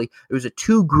easily. It was a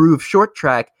 2-groove short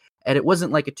track, and it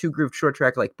wasn't like a 2-groove short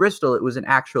track like Bristol. It was an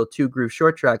actual 2-groove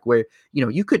short track where,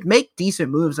 you could make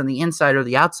decent moves on the inside or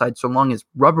the outside so long as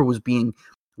rubber was being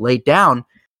laid down.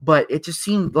 But it just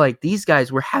seemed like these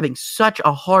guys were having such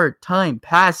a hard time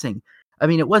passing. I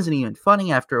mean, it wasn't even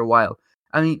funny after a while.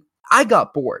 I mean, I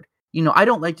got bored. I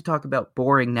don't like to talk about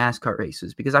boring NASCAR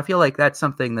races because I feel like that's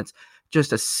something that's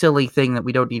just a silly thing that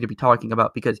we don't need to be talking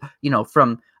about because,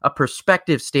 from a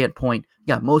perspective standpoint,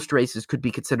 yeah, most races could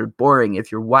be considered boring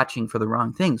if you're watching for the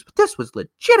wrong things. But this was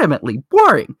legitimately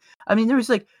boring. I mean, there was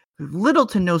like little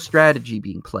to no strategy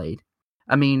being played.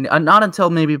 I mean, not until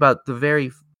maybe about the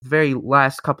very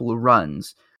last couple of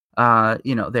runs,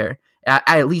 there,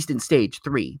 at least in stage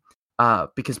 3,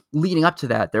 because leading up to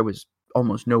that, there was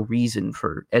almost no reason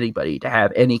for anybody to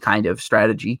have any kind of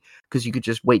strategy because you could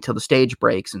just wait till the stage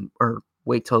breaks or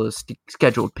wait till the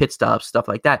scheduled pit stops, stuff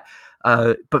like that.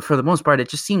 But for the most part, it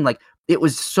just seemed like it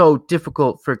was so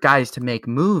difficult for guys to make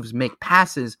moves, make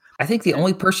passes. I think the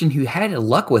only person who had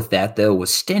luck with that, though,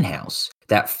 was Stenhouse.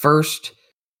 That first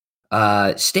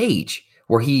stage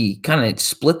where he kind of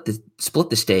split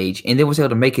the stage and then was able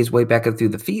to make his way back up through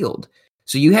the field.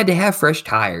 So you had to have fresh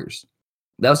tires.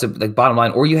 That was the bottom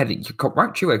line. Or you had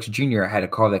Mark Truex Jr. had a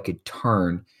car that could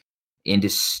turn and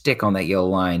just stick on that yellow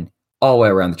line all the way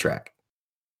around the track.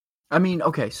 I mean,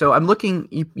 okay, so I'm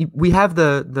looking. We have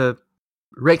the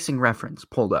racing reference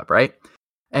pulled up, right?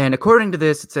 And according to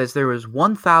this, it says there was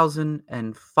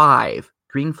 1,005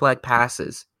 green flag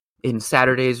passes in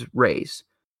Saturday's race,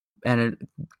 and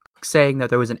saying that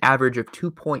there was an average of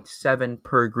 2.7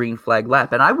 per green flag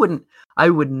lap. And I wouldn't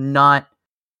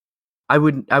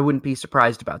be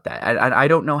surprised about that. I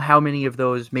don't know how many of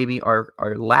those maybe are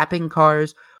lapping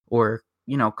cars or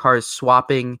cars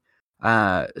swapping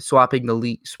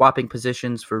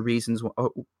positions for reasons.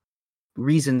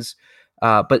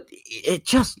 But it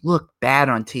just looked bad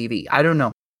on TV. I don't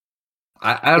know.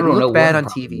 I don't know what on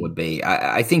TV would be.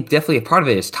 I think definitely a part of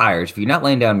it is tires. If you're not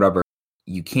laying down rubber,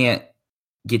 you can't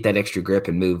get that extra grip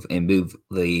and move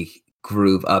the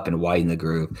groove up and widen the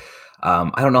groove. I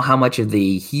don't know how much of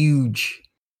the huge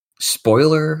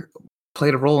spoiler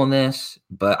played a role in this,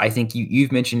 but I think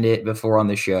you've mentioned it before on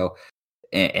the show,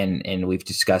 and we've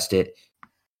discussed it.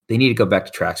 They need to go back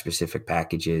to track specific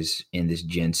packages in this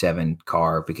Gen 7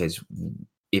 car because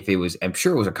I'm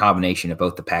sure it was a combination of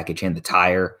both the package and the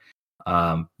tire,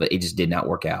 but it just did not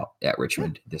work out at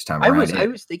Richmond this time around. I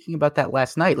was thinking about that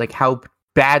last night, like how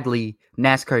badly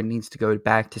NASCAR needs to go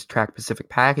back to track specific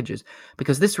packages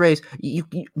because this race,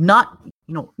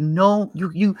 NASCAR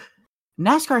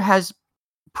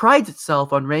prides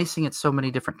itself on racing at so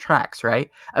many different tracks,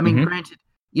 right? I mean, Granted,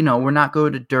 we're not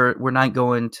going to dirt, we're not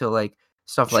going to like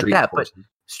stuff like that, but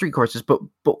street courses, but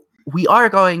we are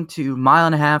going to 1.5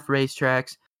 mile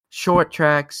racetracks, short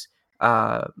tracks,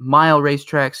 mile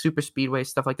racetracks, super speedways,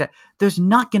 stuff like that. There's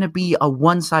not going to be a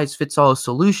one size fits all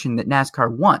solution that NASCAR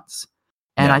wants.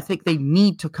 And I think they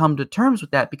need to come to terms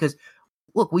with that because,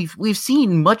 look, we've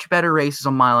seen much better races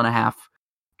on 1.5 mile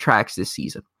tracks this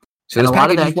season. So this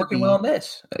package is working well on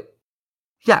this.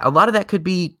 Yeah, a lot of that could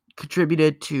be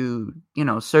contributed to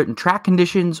certain track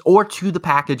conditions or to the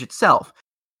package itself.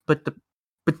 But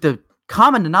the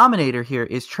common denominator here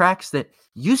is tracks that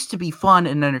used to be fun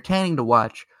and entertaining to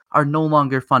watch are no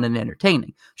longer fun and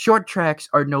entertaining. Short tracks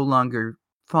are no longer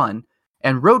fun,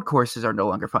 and road courses are no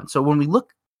longer fun. So when we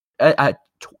look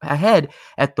ahead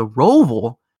at the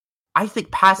Roval, I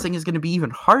think passing is going to be even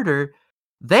harder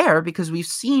there because we've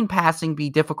seen passing be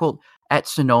difficult at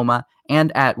Sonoma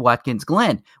and at Watkins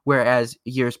Glen, whereas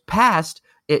years past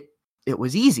it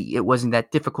was easy. It wasn't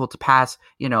that difficult to pass.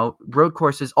 Road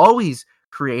courses always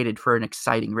created for an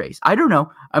exciting race. I don't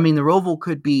know. I mean, the Roval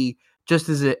could be just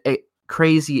as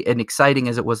crazy and exciting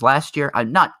as it was last year.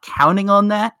 I'm not counting on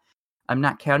that.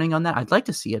 I'd like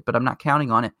to see it, but I'm not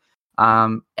counting on it.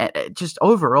 Just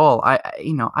overall, I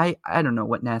don't know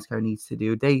what NASCAR needs to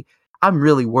do. I'm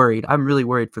really worried. I'm really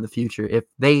worried for the future. If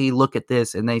they look at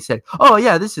this and they said, "Oh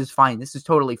yeah, this is fine. This is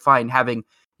totally fine," having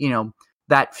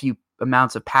that few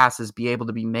amounts of passes be able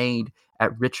to be made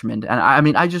at Richmond. And I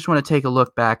mean, I just want to take a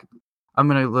look back. I'm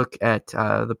going to look at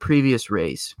the previous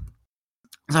race.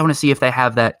 So I want to see if they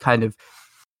have that kind of.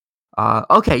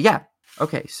 Okay, yeah.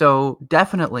 Okay, so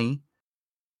definitely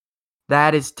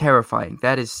that is terrifying.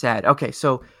 That is sad. Okay,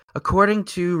 so according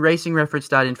to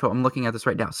racingreference.info, I'm looking at this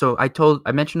right now. So I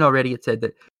mentioned already, it said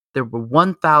that there were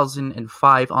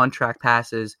 1,005 on-track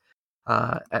passes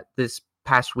at this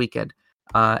past weekend.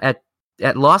 At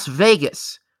Las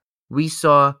Vegas, we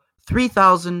saw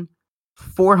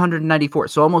 3,494.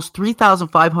 So almost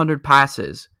 3,500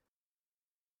 passes.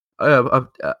 A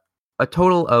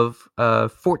total of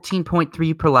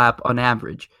 14.3 per lap on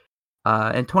average,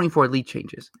 and 24 lead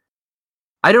changes.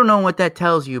 I don't know what that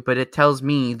tells you, but it tells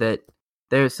me that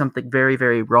there's something very,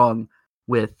 very wrong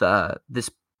with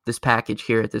this package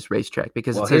here at this racetrack,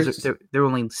 because it says there are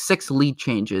only 6 lead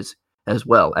changes as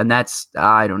well, and that's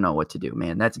I don't know what to do,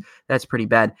 man. That's pretty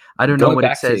bad. I don't know what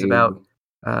it says about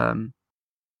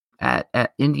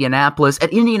at Indianapolis.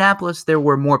 At Indianapolis, there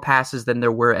were more passes than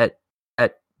there were at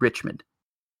Richmond.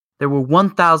 There were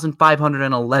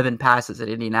 1,511 passes at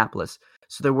Indianapolis.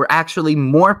 So there were actually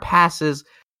more passes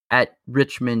at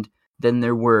Richmond than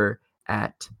there were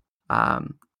at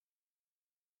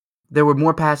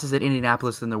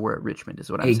Indianapolis than there were at Richmond,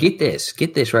 is what I'm saying.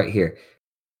 Get this right here.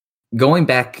 Going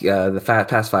back the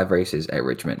past 5 races at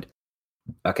Richmond,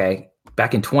 okay,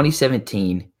 back in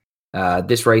 2017,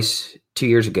 this race 2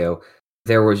 years ago,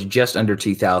 there was just under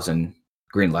 2,000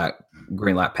 green lap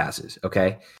passes,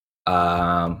 okay?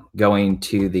 Going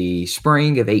to the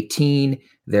spring of 18,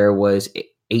 there was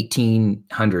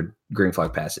 1,800 green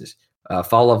flag passes.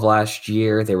 Fall of last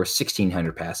year, there were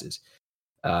 1,600 passes.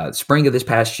 Spring of this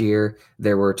past year,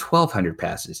 there were 1,200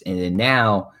 passes. And then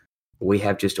now we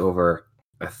have just over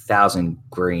 1,000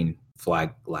 green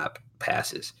flag lap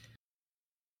passes.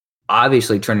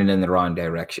 Obviously trending in the wrong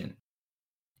direction.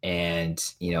 And,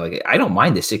 I don't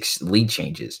mind the 6 lead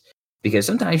changes, because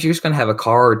sometimes you're just going to have a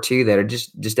car or two that are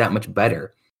just that much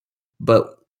better.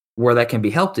 But where that can be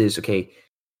helped is, okay,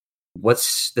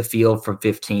 what's the field from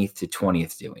 15th to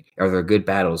 20th doing? Are there good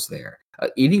battles there?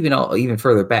 Even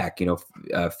further back,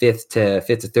 5th to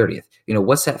 30th.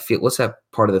 What's that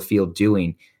part of the field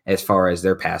doing as far as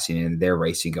their passing and their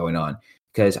racing going on?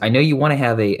 Because I know you want to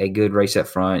have a good race up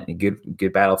front, a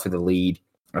good battle for the lead,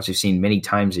 as we've seen many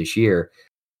times this year.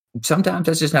 Sometimes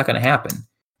that's just not going to happen.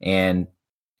 And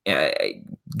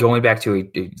going back to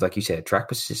like you said, a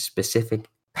track specific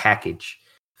package,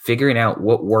 figuring out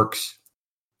what works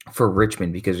for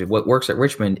Richmond, because what works at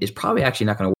Richmond is probably actually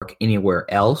not going to work anywhere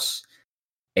else,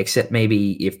 except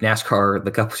maybe if NASCAR,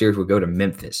 the Cup Series, would go to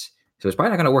Memphis. So it's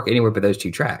probably not going to work anywhere but those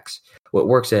 2 tracks. What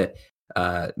works at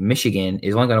Michigan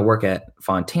is only going to work at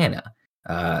Fontana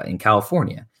in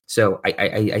California. So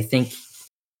I think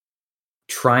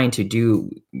trying to do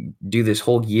this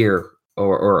whole year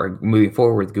or moving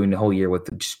forward, going the whole year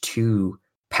with just 2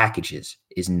 packages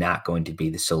is not going to be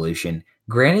the solution.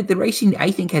 Granted, the racing,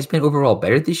 I think, has been overall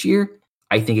better this year.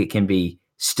 I think it can be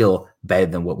still better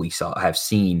than what we have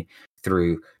seen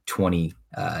through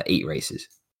 28 races.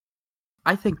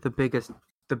 I think the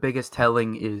biggest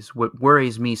telling is what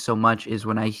worries me so much is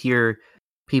when I hear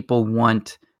people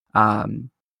want cars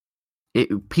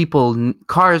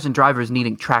and drivers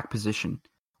needing track position.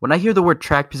 When I hear the word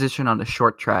track position on a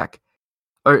short track,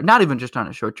 or not even just on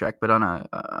a short track, but on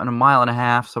a mile and a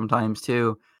half sometimes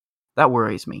too, that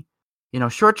worries me.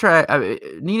 Short track,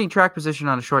 needing track position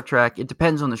on a short track, it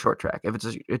depends on the short track. If it's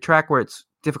a track where it's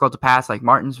difficult to pass, like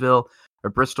Martinsville or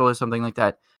Bristol or something like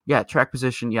that, yeah, track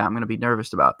position, yeah, I'm going to be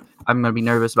nervous about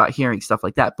hearing stuff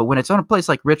like that. But when it's on a place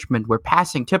like Richmond, where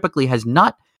passing typically has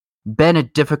not been a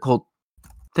difficult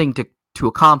thing to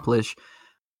accomplish,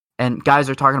 and guys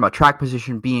are talking about track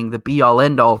position being the be-all,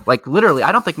 end-all. Like, literally,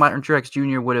 I don't think Martin Truex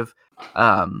Jr. would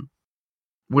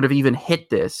have even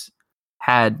hit this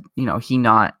had he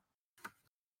not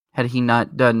had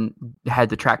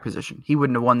the track position. He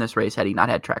wouldn't have won this race had he not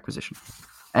had track position.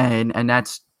 And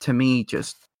that's, to me,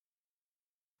 just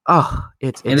the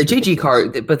JG car,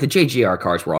 but the JGR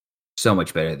cars were so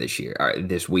much better this year, or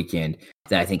this weekend,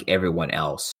 than I think everyone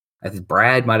else. I think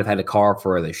Brad might have had a car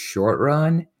for the short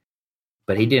run,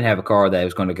 but he didn't have a car that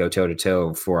was going to go toe to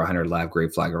toe for a 100-lap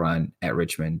Great Flag run at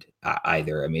Richmond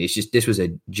either. I mean, it's just, this was a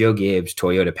Joe Gibbs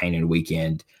Toyota painted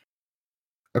weekend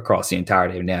across the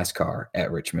entirety of NASCAR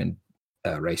at Richmond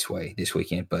Raceway this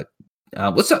weekend. But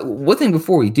let's talk, one thing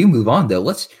before we do move on, though.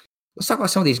 Let's talk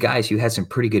about some of these guys who had some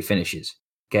pretty good finishes.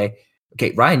 Okay,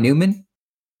 Ryan Newman.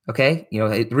 Okay,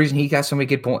 the reason he got so many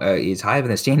good points is high in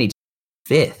the standings,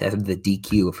 5th after the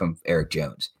DQ from Eric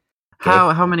Jones. Okay?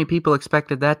 How many people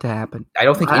expected that to happen? I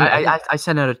don't think I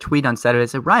sent out a tweet on Saturday that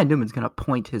said Ryan Newman's going to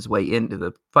point his way into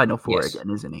the Final Four again,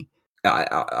 isn't he?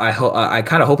 I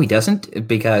kind of hope he doesn't,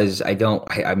 because I don't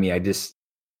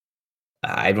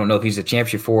know if he's a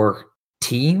championship 4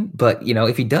 team, but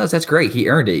if he does, that's great. He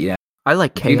earned it. I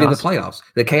like chaos. He did the playoffs.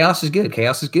 The chaos is good.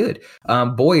 Chaos is good.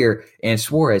 Boyer and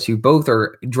Suarez, who both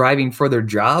are driving for their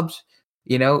jobs,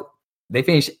 they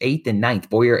finished 8th and 9th.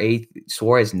 Boyer 8th,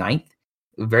 Suarez 9th.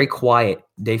 Very quiet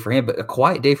day for him, but a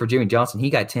quiet day for Jimmy Johnson.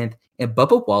 He got 10th, and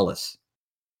Bubba Wallace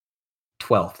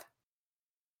 12th.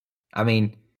 I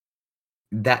mean,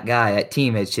 that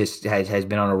team has just has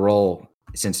been on a roll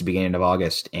since the beginning of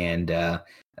August, and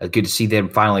good to see them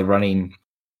finally running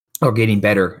or getting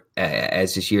better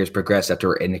as this year has progressed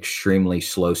after an extremely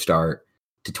slow start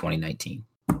to 2019.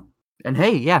 And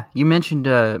hey, yeah, you mentioned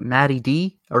Matty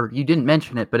D, or you didn't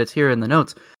mention it, but it's here in the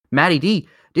notes. Matty D,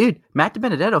 dude, Matt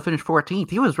DiBenedetto finished 14th.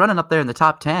 He was running up there in the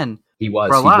top 10. He was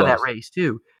for a lot of that race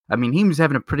too. I mean, he was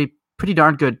having a pretty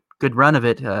darn good run of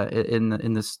it in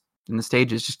the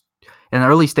stages. Just in the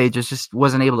early stages, just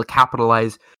wasn't able to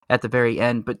capitalize at the very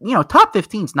end. But top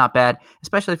 15 is not bad,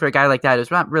 especially for a guy like that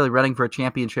who's not really running for a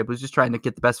championship, who's just trying to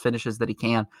get the best finishes that he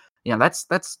can.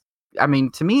 That's. I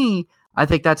mean, to me, I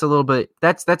think that's a little bit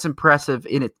that's impressive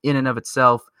in and of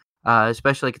itself,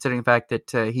 especially considering the fact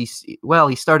that he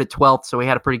started 12th, so he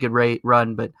had a pretty good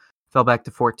run, but fell back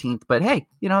to 14th. But hey,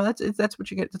 that's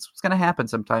what you get. That's what's going to happen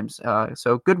sometimes.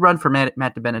 So good run for Matt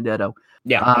DiBenedetto.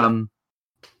 Yeah.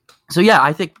 So yeah,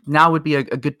 I think now would be a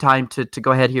good time to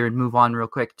go ahead here and move on real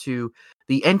quick to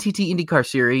the NTT IndyCar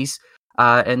Series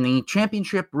and the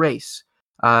championship race,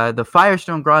 the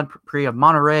Firestone Grand Prix of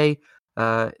Monterey.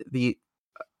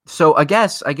 So I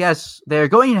guess they're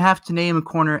going to have to name a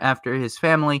corner after his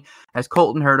family, as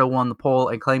Colton Herta won the pole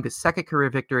and claimed his second career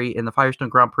victory in the Firestone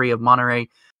Grand Prix of Monterey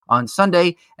on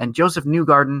Sunday, and Joseph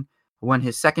Newgarden won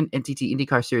his second NTT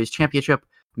IndyCar Series championship,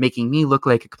 making me look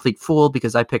like a complete fool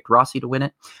because I picked Rossi to win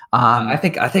it. I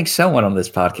think someone on this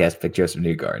podcast picked Joseph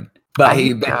Newgarden, but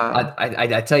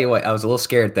I tell you what, I was a little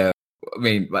scared though. I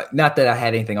mean, not that I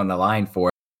had anything on the line for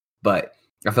it, but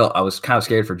I was kind of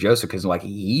scared for Joseph because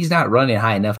he's not running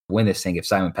high enough to win this thing if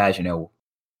Simon Pagenaud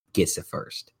gets the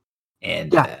first.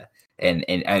 And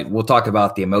and we'll talk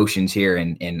about the emotions here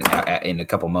in a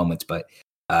couple moments, but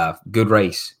good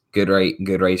race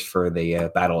for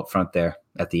the battle up front there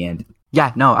at the end.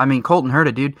 Yeah, no, I mean, Colton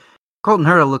Herta, dude. Colton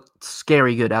Herta looked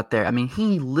scary good out there. I mean,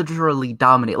 he literally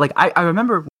dominated. Like, I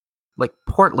remember, like,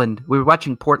 Portland. We were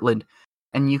watching Portland,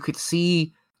 and you could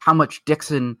see how much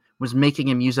Dixon was making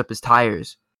him use up his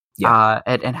tires. Yeah.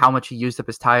 And how much he used up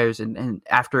his tires. And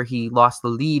after he lost the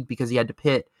lead because he had to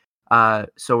pit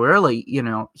so early,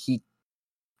 he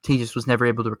just was never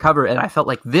able to recover. And I felt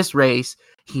like this race,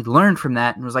 he learned from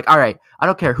that and was like, all right, I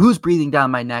don't care who's breathing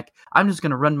down my neck. I'm just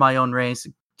going to run my own race,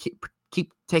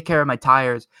 take care of my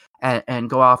tires, and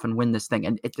go off and win this thing.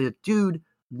 And the dude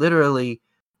literally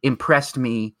impressed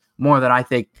me more than I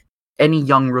think any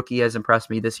young rookie has impressed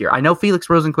me this year. I know Felix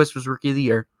Rosenqvist was Rookie of the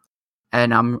Year,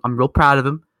 and I'm real proud of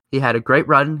him. He had a great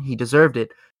run. He deserved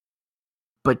it.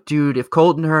 But, dude, if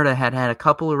Colton Herta had a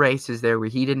couple of races there where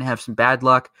he didn't have some bad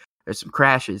luck or some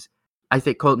crashes, I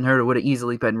think Colton Herta would have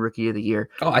easily been Rookie of the Year.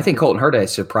 Oh, I think Colton Herta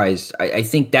is surprised. I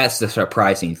think that's the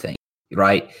surprising thing,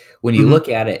 right? When you look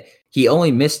at it, he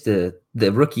only missed the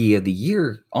Rookie of the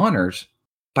Year honors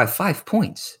by 5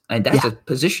 points. And that's a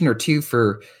position or two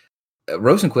for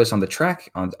Rosenqvist on the track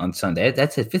on Sunday.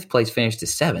 That's a 5th place finish to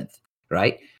 7th,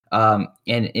 right?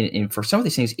 And for some of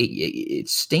these things, it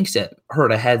stinks that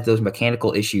Herta had those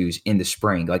mechanical issues in the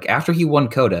spring. Like after he won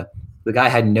COTA, the guy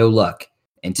had no luck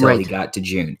until he got to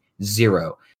June,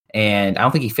 0. And I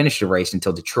don't think he finished the race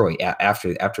until Detroit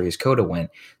after his COTA win.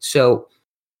 So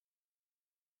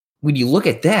when you look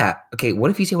at that, okay,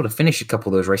 what if he's able to finish a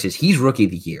couple of those races? He's Rookie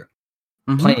of the Year.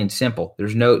 Plain and simple.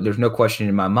 There's no question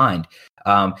in my mind.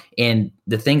 And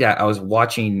the thing that I was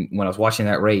watching when I was watching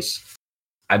that race,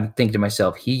 I'm thinking to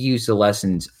myself, he used the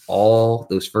lessons all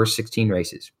those first 16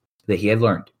 races that he had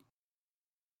learned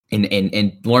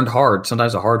and learned hard,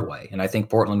 sometimes the hard way. And I think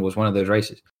Portland was one of those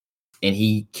races. and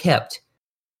he kept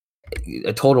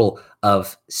a total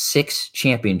of 6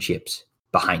 championships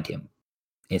behind him.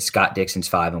 And Scott Dixon's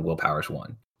 5 and Will Power's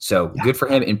 1. So good for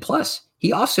him. And plus,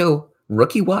 he also,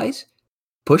 rookie-wise,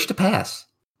 push to pass,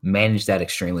 managed that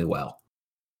extremely well.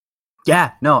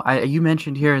 Yeah, no, you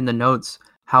mentioned here in the notes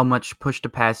how much push to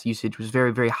pass usage was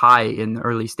very, very high in the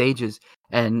early stages.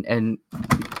 And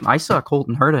I saw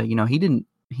Colton Herta,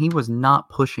 he was not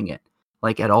pushing it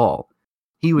like at all.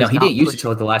 He didn't use it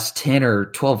until like the last 10 or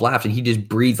 12 laps, and he just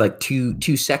breathed like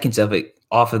two seconds of it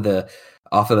off of the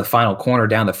final corner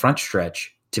down the front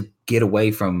stretch to get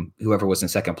away from whoever was in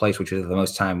second place, which was the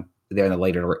most time there in the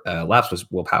later laps was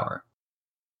Will Power.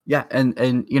 Yeah, and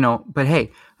but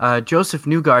hey, Joseph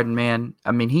Newgarden, man,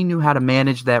 I mean, he knew how to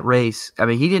manage that race. I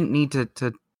mean, he didn't need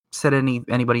to set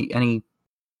anybody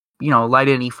light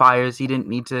any fires. He didn't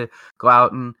need to go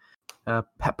out and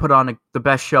put on the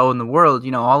best show in the world.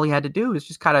 All he had to do was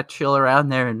just kind of chill around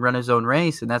there and run his own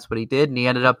race, and that's what he did. And he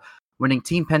ended up winning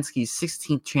Team Penske's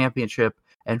 16th championship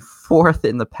and 4th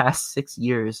in the past 6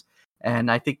 years.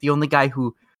 And I think the only guy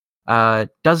who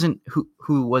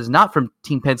was not from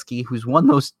Team Penske who's won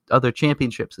those other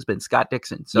championships has been Scott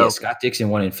Dixon. So Scott Dixon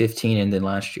won in 15 and then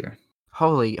last year.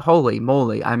 Holy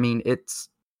moly! I mean,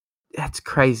 that's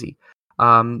crazy.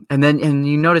 And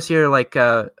you notice here, like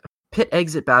pit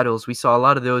exit battles, we saw a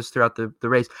lot of those throughout the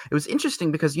race. It was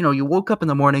interesting because you woke up in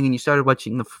the morning and you started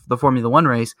watching the Formula One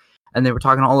race, and they were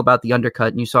talking all about the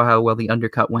undercut, and you saw how well the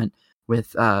undercut went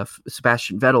with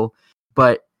Sebastian Vettel,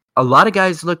 but a lot of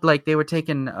guys looked like they were trying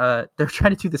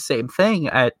to do the same thing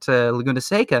at Laguna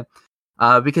Seca,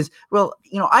 because, well,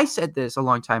 I said this a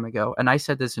long time ago, and I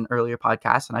said this in earlier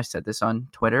podcasts, and I said this on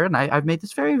Twitter, and I've made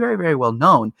this very, very, very well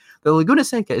known. The Laguna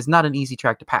Seca is not an easy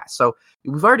track to pass. So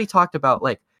we've already talked about,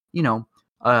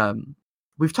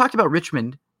 we've talked about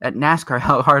Richmond at NASCAR,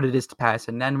 how hard it is to pass,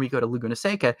 and then we go to Laguna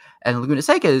Seca, and Laguna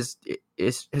Seca has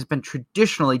been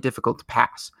traditionally difficult to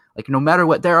pass. Like, no matter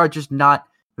what, there are just not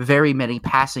very many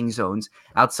passing zones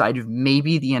outside of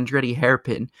maybe the Andretti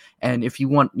hairpin. And if you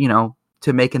want,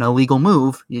 to make an illegal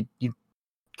move, you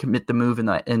commit the move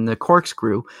in the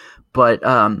corkscrew. But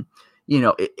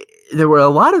there were a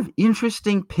lot of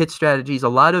interesting pit strategies, a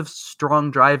lot of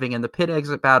strong driving, and the pit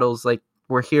exit battles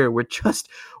were just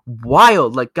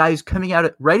wild. Like, guys coming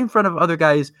out right in front of other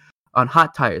guys on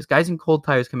hot tires, guys in cold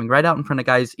tires coming right out in front of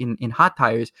guys in hot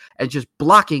tires and just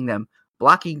blocking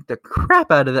the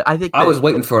crap out of it. I was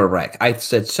waiting for a wreck. I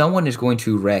said someone is going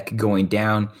to wreck going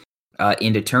down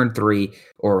into turn 3,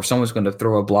 or someone's going to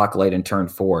throw a block late in turn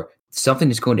 4. Something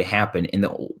is going to happen. And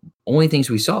the only things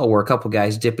we saw were a couple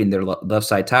guys dipping their left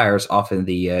side tires off in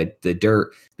the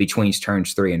dirt between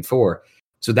turns 3 and 4.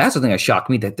 So that's the thing that shocked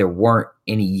me, that there weren't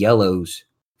any yellows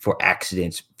for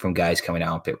accidents from guys coming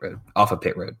out off of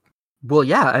pit road. Well,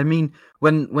 yeah. I mean,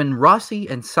 when Rossi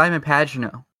and Simon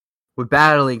Pagenaud were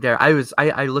battling there, I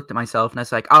looked at myself and I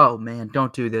was like, oh man,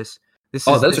 don't do this. Those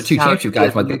are 2 championship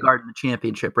guys. Regarding the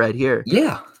championship right here.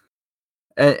 Yeah.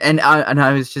 And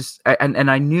I was just, and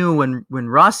I knew when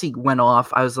Rossi went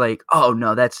off, I was like, oh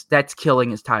no, that's killing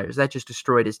his tires. That just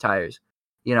destroyed his tires,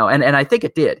 and I think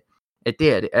it did. It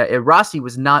did. Rossi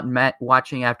was not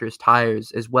watching after his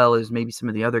tires as well as maybe some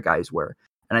of the other guys were.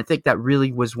 And I think that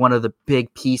really was one of the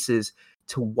big pieces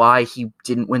to why he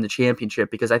didn't win the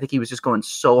championship, because I think he was just going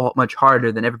so much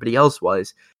harder than everybody else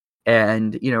was.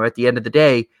 And, at the end of the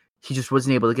day, he just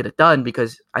wasn't able to get it done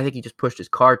because I think he just pushed his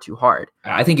car too hard.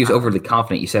 I think he was overly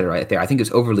confident. You said it right there. I think he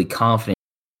was overly confident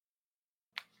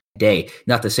day.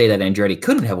 Not to say that Andretti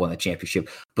couldn't have won the championship,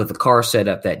 but the car set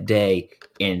up that day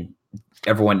and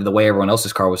the way everyone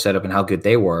else's car was set up and how good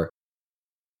they were,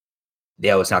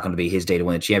 that was not going to be his day to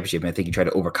win the championship. And I think he tried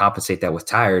to overcompensate that with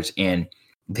tires. And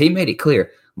they made it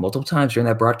clear multiple times during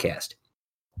that broadcast,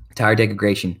 tire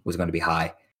degradation was going to be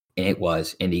high. And it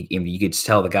was. And you could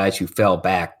tell the guys who fell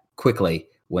back quickly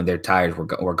when their tires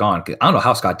were gone. I don't know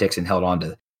how Scott Dixon held on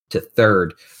to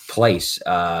third place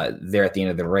there at the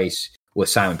end of the race with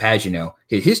Simon Pagenaud.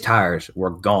 His tires were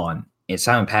gone, and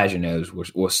Simon Pagenaud's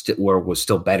was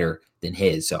still better than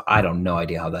his. So I don't no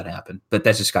idea how that happened. But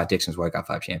that's just Scott Dixon's why he got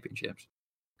 5 championships.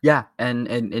 Yeah, and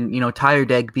tire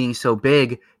deg being so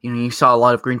big, you saw a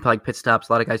lot of green flag pit stops,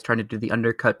 a lot of guys trying to do the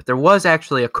undercut. But there was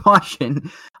actually a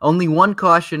caution. Only one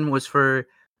caution was for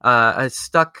a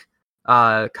stuck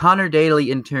Connor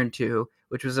Daly in turn 2,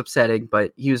 which was upsetting.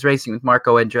 But he was racing with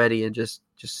Marco Andretti and just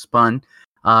spun.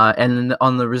 And then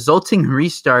on the resulting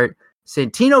restart,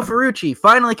 Santino Ferrucci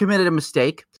finally committed a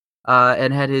mistake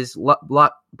and had his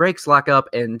brakes lock up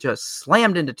and just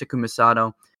slammed into Takuma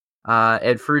Sato.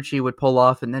 And Ferrucci would pull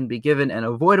off and then be given an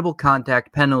avoidable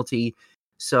contact penalty.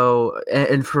 So,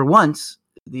 and for once,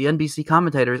 the NBC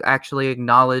commentators actually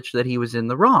acknowledged that he was in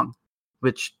the wrong,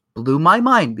 which blew my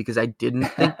mind because I didn't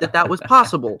think that was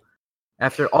possible.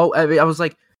 After all, I was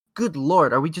like, good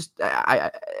Lord, are we just,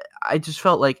 I just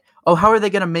felt like, oh, how are they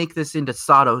going to make this into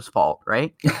Sato's fault,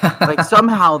 right? Like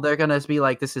somehow they're going to be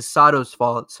like, this is Sato's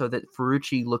fault so that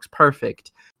Ferrucci looks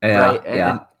perfect, right?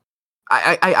 And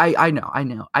I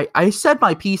know. I said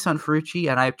my piece on Ferrucci,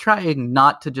 and I'm trying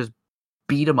not to just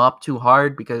beat him up too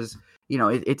hard because, you know,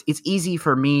 it's easy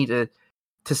for me to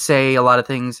say a lot of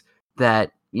things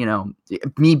that, you know,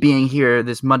 me being here,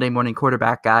 this Monday morning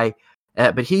quarterback guy,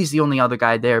 but he's the only other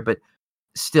guy there. But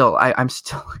still, I'm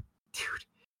still,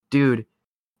 dude,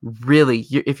 really,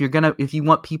 if you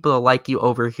want people to like you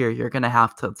over here, you're gonna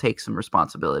have to take some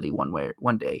responsibility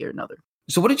one day or another.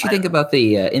 So what did you think about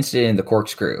the incident in the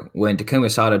corkscrew when Takuma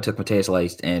Sato took Mateus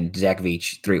Leist and Zach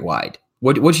Veach 3 wide?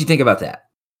 What did you think about that?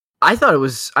 I thought it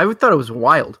was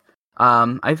wild.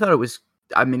 I thought it was.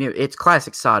 I mean, it's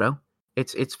classic Sato.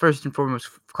 It's first and foremost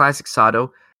classic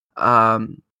Sato.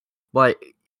 But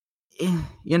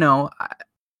you know,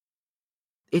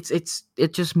 it's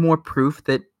just more proof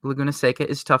that Laguna Seca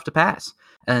is tough to pass,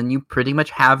 and you pretty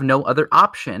much have no other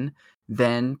option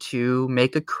than to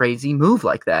make a crazy move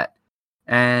like that.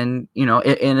 And you know,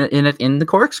 in the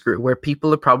corkscrew where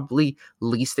people are probably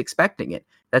least expecting it.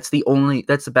 That's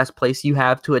the best place you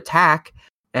have to attack.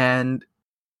 And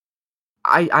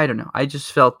I don't know. I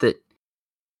just felt that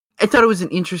I thought it was an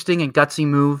interesting and gutsy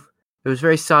move. It was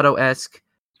very Sato-esque.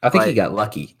 I think he got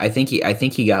lucky. I think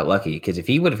he got lucky because if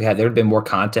he would have there would have been more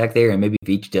contact there, and maybe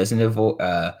Veach doesn't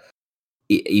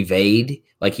evade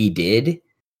like he did.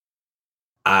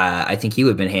 I think he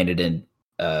would have been handed in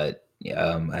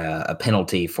a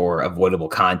penalty for avoidable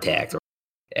contact.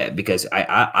 Because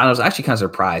I was actually kind of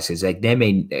surprised because like they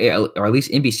made, or at least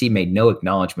NBC made no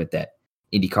acknowledgement that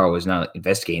IndyCar was not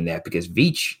investigating that because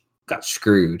Veach got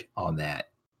screwed on that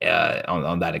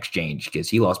on that exchange because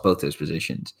he lost both those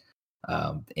positions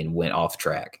and went off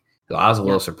track. So I was a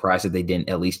little surprised that they didn't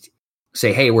at least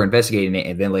say, "Hey, we're investigating it,"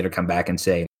 and then later come back and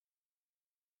say,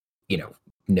 you know,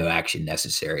 no action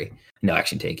necessary, no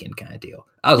action taken, kind of deal.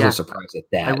 I was a little surprised at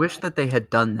that. I wish that they had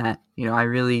done that. You know, I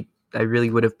really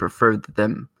would have preferred that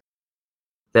them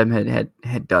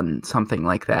had done something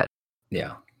like that.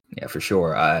 Yeah, for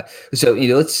sure. So you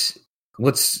know, let's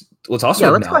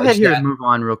also let's go ahead here and move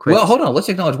on real quick. Well, hold on. Let's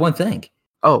acknowledge one thing.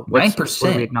 Oh, 9%.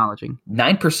 What are we acknowledging?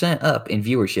 9% up in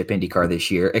viewership IndyCar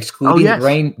this year,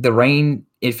 excluding the rain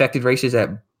affected races at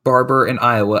Barber and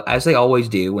Iowa, as they always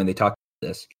do when they talk about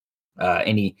this.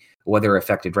 Any weather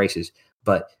affected races,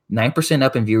 but 9%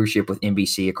 up in viewership with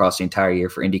NBC across the entire year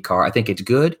for IndyCar. I think it's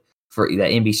good for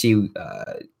that NBC.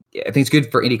 I think it's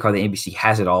good for IndyCar that NBC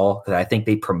has it all because I think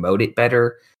they promote it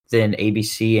better than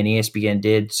ABC and ESPN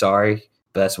did. Sorry,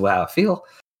 but that's how I feel.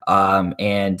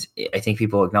 And I think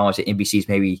people acknowledge that NBC is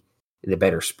maybe the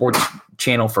better sports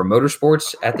channel for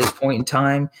motorsports at this point in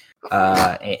time.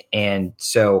 And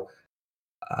so,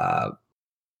 and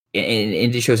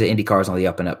it shows that IndyCar is on the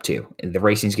up and up too. And the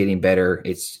racing's getting better.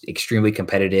 It's extremely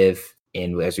competitive.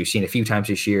 And as we've seen a few times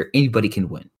this year, anybody can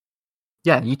win.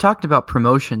 Yeah, you talked about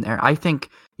promotion there. I think,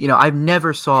 you know, I've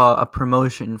never saw a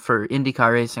promotion for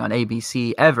IndyCar racing on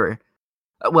ABC ever.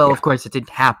 Well, of course it didn't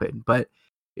happen, but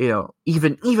you know,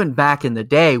 even back in the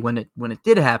day when it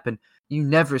did happen, you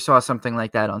never saw something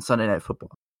like that on Sunday Night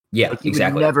Football. Yeah, like, you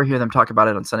exactly. would never hear them talk about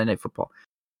it on Sunday Night Football.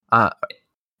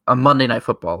 On Monday Night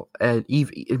Football,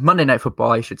 Monday Night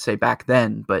Football, I should say back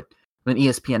then, but when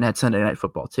ESPN had Sunday Night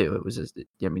Football too, it was just,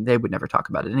 I mean, they would never talk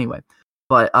about it anyway.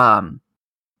 But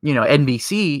you know,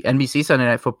 NBC Sunday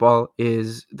Night Football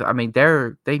is, I mean,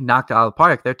 they knocked it out of the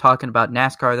park. They're talking about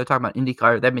NASCAR. They're talking about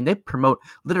IndyCar. I mean, they promote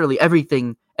literally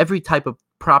everything, every type of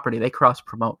property they cross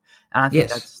promote. And I think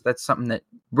that's something that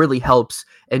really helps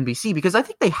NBC because I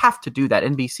think they have to do that.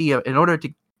 NBC, in order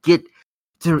to get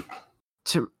to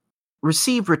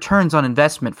receive returns on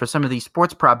investment for some of these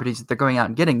sports properties that they're going out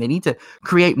and getting, they need to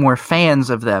create more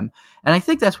fans of them. And I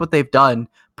think that's what they've done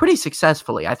pretty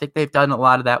successfully. I think they've done a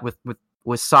lot of that with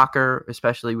soccer,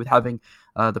 especially with having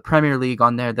the Premier League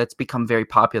on there. That's become very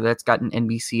popular. That's gotten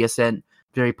NBCSN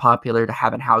very popular to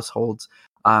have in households,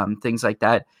 things like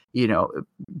that. You know,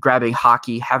 grabbing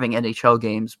hockey, having NHL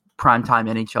games,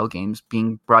 primetime NHL games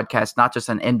being broadcast not just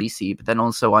on NBC, but then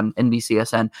also on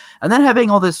NBCSN, and then having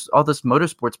all this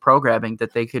motorsports programming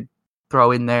that they could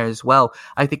throw in there as well.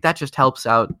 I think that just helps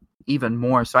out even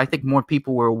more. So I think more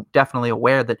people were definitely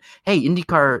aware that, hey, the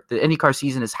IndyCar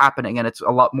season is happening, and it's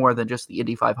a lot more than just the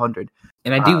Indy 500.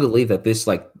 And I do believe that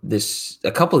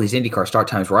a couple of these IndyCar start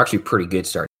times were actually pretty good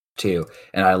start too.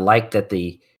 And I like that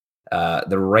the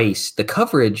race, the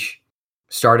coverage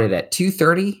started at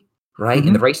 2:30 right?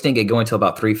 And the race didn't get going until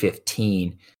about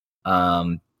 3:15.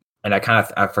 And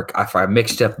I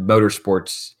mixed up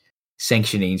motorsports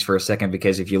sanctionings for a second,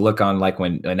 because if you look on, like,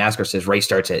 when NASCAR says race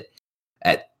starts at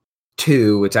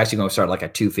 2, it's actually going to start like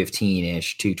at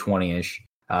 2:15-ish, 2:20-ish.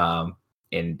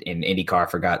 In IndyCar, I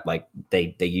forgot, like,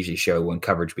 they usually show when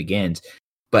coverage begins.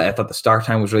 But I thought the start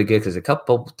time was really good, because a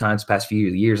couple times past few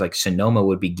years, like Sonoma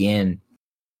would begin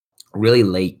really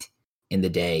late in the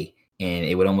day, and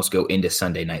it would almost go into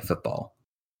Sunday Night Football.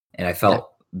 And I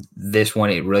felt this one,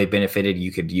 it really benefited.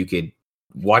 You could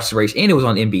watch the race, and it was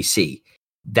on NBC.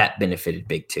 That benefited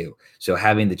big too. So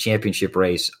having the championship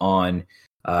race on,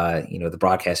 the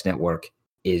broadcast network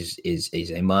is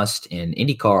a must. And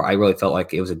IndyCar, I really felt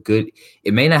like it was a good.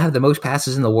 It may not have the most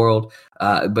passes in the world,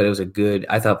 but it was a good.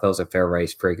 I thought that was a fair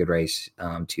race, very good race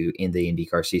to end the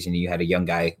IndyCar season. You had a young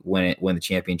guy win the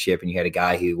championship, and you had a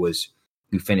guy who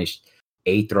finished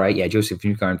 8th, right? Yeah, Joseph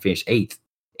Newgarden finished 8th.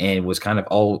 And was kind of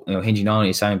all hinging on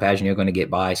is Simon Pagenaud going to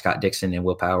get by Scott Dixon and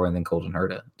Will Power and then Colton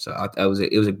Herta. So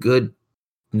it was a good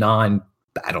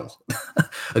non-battle,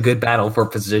 a good battle for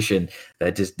position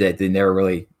that they never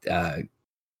really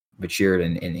matured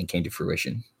and came to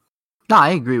fruition. No, I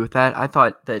agree with that. I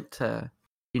thought that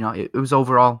it was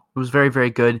overall, it was very, very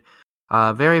good,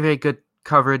 very, very good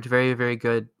coverage, very, very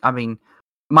good. I mean,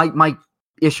 my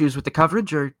issues with the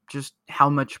coverage are just how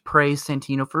much praise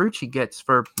Santino Ferrucci gets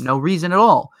for no reason at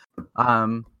all.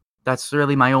 That's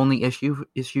really my only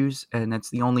issues, and that's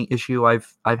the only issue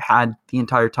I've had the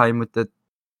entire time with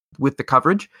the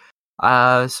coverage.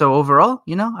 So overall,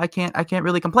 I can't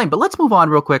really complain. But let's move on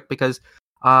real quick, because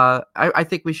I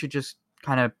think we should just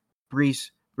kind of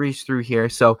breeze through here.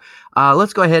 So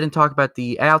let's go ahead and talk about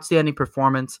the outstanding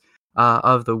performance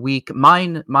of the week.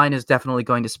 Mine is definitely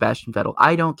going to Sebastian Vettel.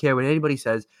 I don't care what anybody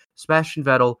says. Sebastian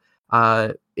Vettel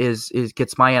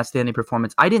gets my outstanding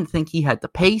performance. I didn't think he had the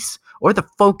pace or the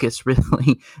focus,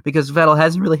 really, because Vettel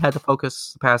hasn't really had the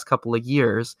focus the past couple of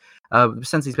years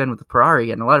since he's been with the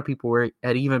Ferrari, and a lot of people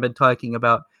had even been talking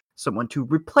about someone to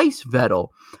replace Vettel.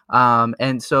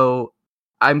 And so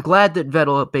I'm glad that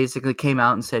Vettel basically came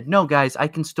out and said, no, guys, I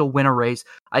can still win a race.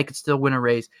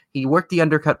 He worked the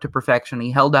undercut to perfection. He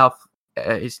held off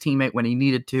his teammate when he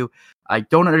needed to. I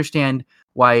don't understand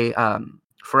why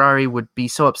Ferrari would be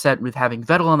so upset with having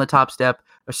Vettel on the top step,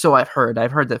 or so I've heard.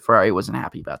 I've heard that Ferrari wasn't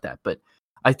happy about that, but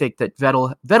I think that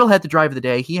Vettel had the drive of the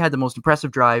day. He had the most impressive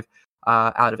drive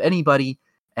out of anybody,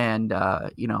 and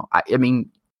I mean,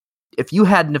 if you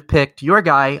hadn't have picked your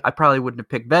guy, I probably wouldn't have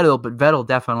picked Vettel, but Vettel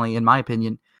definitely, in my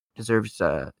opinion, deserves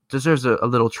a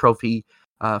little trophy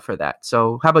for that.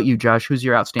 So how about you, Josh? Who's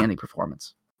your outstanding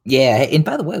performance? Yeah, and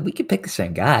by the way, we could pick the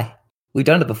same guy. We've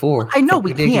done it before. I know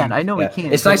we can. We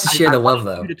can. It's nice to share the love,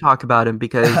 though. To talk about him,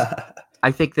 because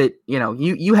I think that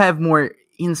you have more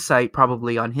insight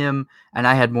probably on him, and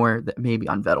I had more maybe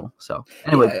on Vettel. So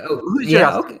anyway, who's your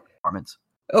outstanding performance?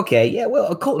 Okay, yeah,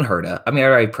 well, Colton Herta. I mean, I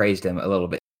already praised him a little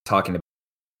bit talking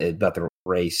about the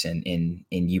race, and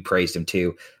you praised him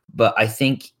too. But I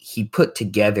think he put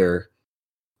together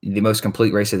the most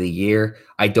complete race of the year.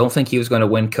 I don't think he was going to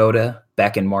win COTA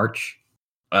back in March.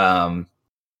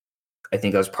 I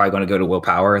think I was probably going to go to Will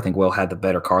Power. I think Will had the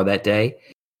better car that day.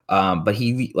 But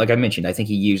he, like I mentioned, I think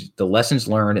he used the lessons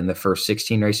learned in the first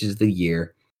 16 races of the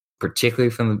year, particularly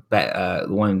from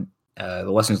the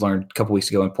lessons learned a couple weeks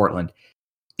ago in Portland,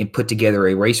 and put together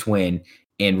a race win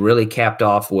and really capped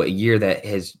off a year that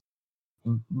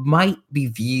might be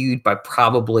viewed by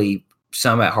probably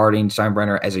some at Harding,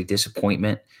 Steinbrenner as a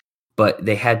disappointment. But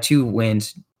they had 2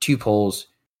 wins, 2 poles,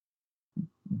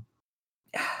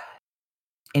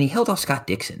 and he held off Scott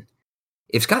Dixon.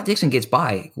 If Scott Dixon gets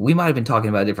by, we might have been talking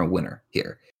about a different winner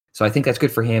here. So I think that's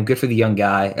good for him, good for the young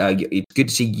guy. It's good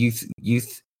to see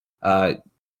youth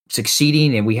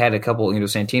succeeding, and we had a couple.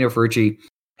 Santino Ferrucci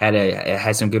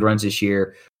had some good runs this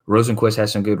year. Rosenquist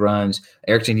has some good runs.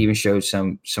 Ericsson even showed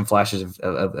some flashes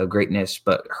of greatness,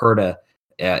 but Herta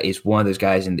is one of those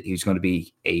guys who's going to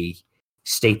be a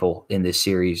staple in this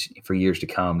series for years to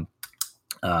come.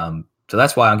 So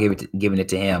that's why I'm giving it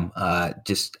to him. I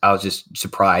was just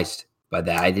surprised by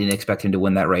that. I didn't expect him to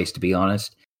win that race, to be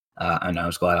honest. And I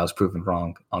was glad I was proven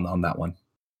wrong on that one.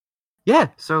 Yeah,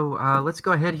 so let's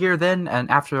go ahead here then, and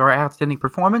after our outstanding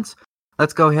performance,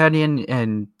 let's go ahead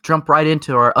and jump right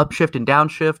into our upshift and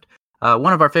downshift.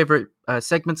 One of our favorite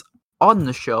segments on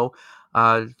the show.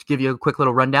 To give you a quick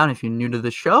little rundown, if you're new to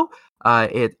the show,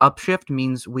 upshift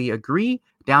means we agree,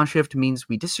 downshift means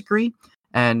we disagree.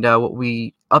 And what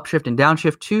we upshift and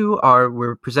downshift to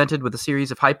we're presented with a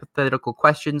series of hypothetical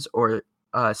questions or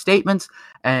statements,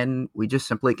 and we just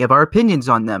simply give our opinions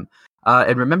on them.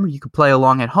 And remember, you can play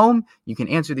along at home. You can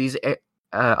answer these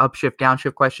upshift,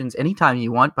 downshift questions anytime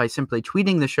you want by simply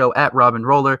tweeting the show at Robin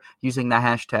Roller using the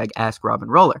hashtag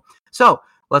AskRobinRoller. So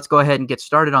let's go ahead and get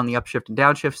started on the upshift and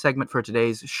downshift segment for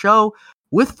today's show.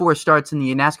 With 4 starts in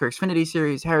the NASCAR Xfinity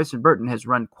Series, Harrison Burton has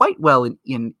run quite well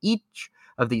in each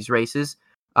of these races.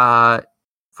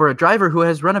 For a driver who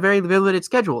has run a very limited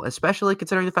schedule, especially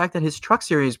considering the fact that his Truck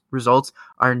Series results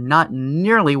are not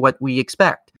nearly what we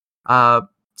expect.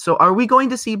 So are we going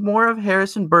to see more of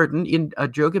Harrison Burton in a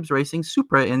Joe Gibbs Racing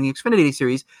Supra in the Xfinity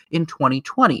Series in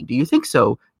 2020? Do you think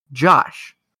so,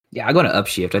 Josh? Yeah, I'm going to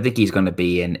upshift. I think he's going to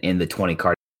be in the 20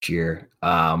 car this year.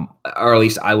 Or at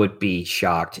least I would be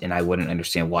shocked, and I wouldn't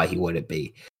understand why he wouldn't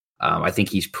be. I think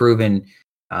he's proven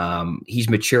he's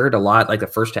matured a lot. Like the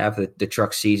first half of the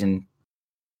truck season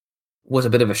was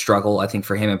a bit of a struggle, I think,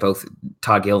 for him and both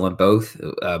Todd Gilliland both.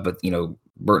 But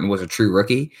Burton was a true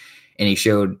rookie, and he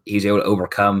showed he was able to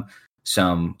overcome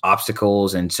some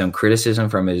obstacles and some criticism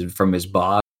from his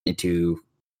boss into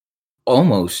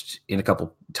almost in a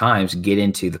couple times get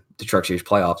into the Truck Series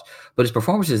playoffs. But his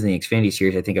performances in the Xfinity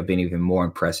Series, I think, have been even more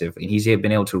impressive, and he's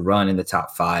been able to run in the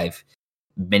top 5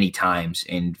 many times,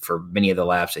 and for many of the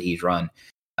laps that he's run.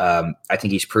 I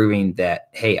think he's proving that,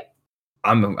 hey,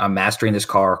 I'm mastering this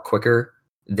car quicker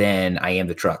than I am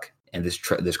the truck, and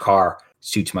this car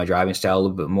suits my driving style a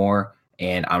little bit more,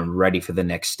 and I'm ready for the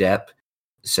next step.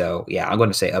 So yeah, I'm going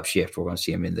to say upshift. We're going to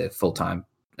see him in the full-time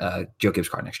Joe Gibbs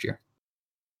car next year.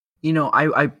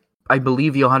 I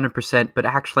believe you 100%, but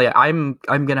actually I'm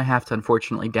going to have to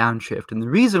unfortunately downshift, and the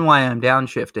reason why I'm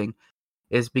downshifting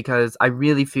is because I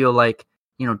really feel like,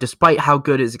 despite how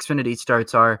good his Xfinity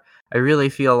starts are, I really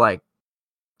feel like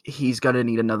he's going to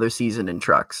need another season in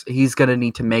trucks. He's going to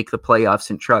need to make the playoffs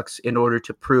in trucks in order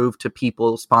to prove to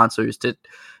people, sponsors, to,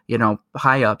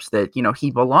 high ups that,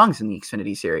 he belongs in the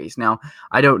Xfinity Series. Now,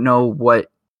 I don't know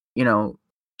what,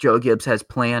 Joe Gibbs has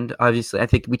planned. Obviously, I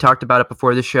think we talked about it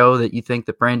before the show that you think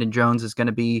that Brandon Jones is going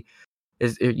to be,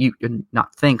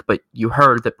 but you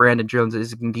heard that Brandon Jones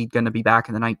is indeed going to be back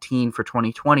in the 19 for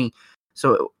 2020.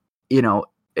 So,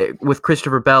 with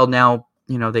Christopher Bell now,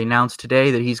 they announced today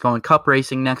that he's going Cup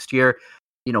racing next year.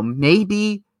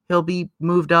 Maybe he'll be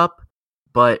moved up,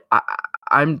 but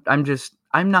I'm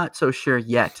not so sure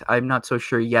yet. I'm not so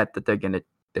sure yet that they're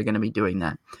gonna be doing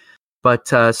that. But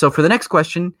so for the next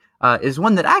question is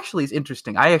one that actually is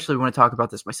interesting. I actually want to talk about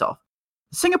this myself.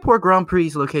 The Singapore Grand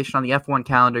Prix location on the F1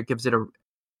 calendar gives it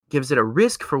a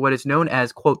risk for what is known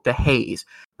as, quote, the haze.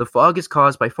 The fog is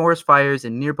caused by forest fires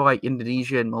in nearby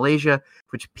Indonesia and Malaysia,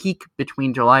 which peak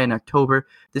between July and October.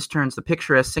 This turns the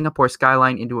picturesque Singapore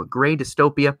skyline into a gray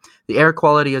dystopia. The air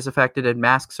quality is affected, and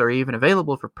masks are even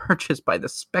available for purchase by the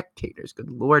spectators. Good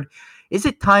Lord. Is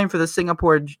it time for the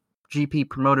Singapore GP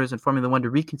promoters and Formula One to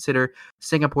reconsider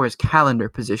Singapore's calendar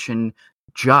position?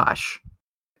 Josh?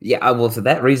 Yeah, well, for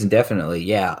that reason, definitely.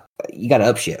 Yeah, you got to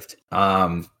upshift.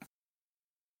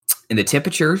 And the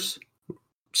temperatures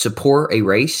support a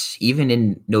race even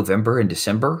in November and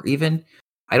December. Even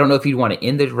I don't know if you'd want to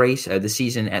end the race, the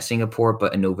season at Singapore,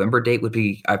 but a November date would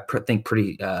be, I think,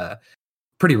 pretty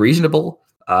reasonable.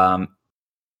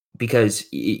 Because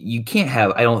you can't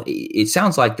have. It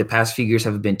sounds like the past few years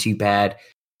haven't been too bad. I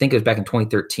think it was back in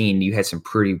 2013. You had some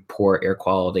pretty poor air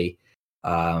quality.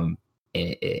 That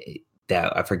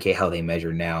I forget how they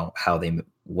measure now.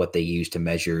 What they use to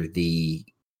measure the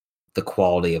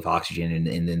quality of oxygen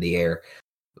in the air.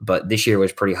 But this year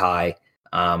was pretty high.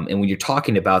 And when you're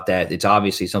talking about that, it's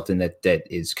obviously something that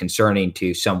is concerning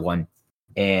to someone.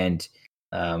 And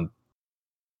when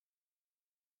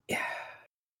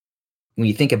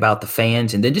you think about the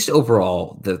fans and then just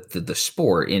overall the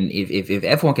sport, and if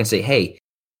F1 can say, hey,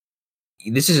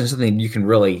 this isn't something you can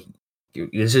really,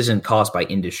 this isn't caused by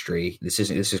industry. This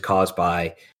is caused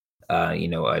by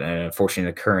an unfortunate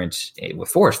occurrence with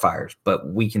forest fires. But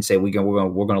we can say we're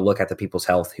going to look at the people's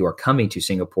health who are coming to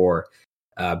Singapore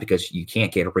because you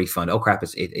can't get a refund. Oh crap!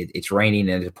 It's raining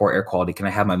and it's poor air quality. Can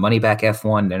I have my money back?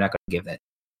 F1, they're not going to give that.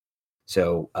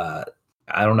 So I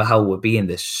don't know how it would be in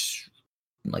this,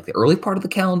 like the early part of the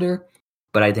calendar,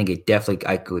 but I think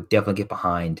I could definitely get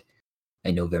behind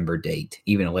a November date,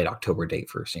 even a late October date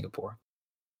for Singapore.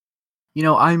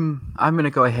 I'm going to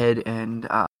go ahead and.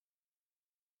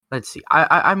 Let's see.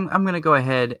 I'm going to go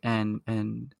ahead and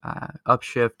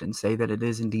upshift and say that it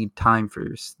is indeed time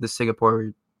for the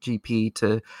Singapore GP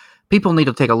to. People need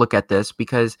to take a look at this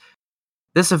because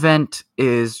this event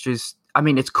is just. I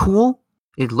mean, it's cool.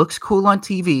 It looks cool on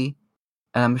TV,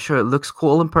 and I'm sure it looks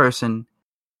cool in person.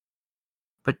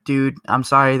 But dude, I'm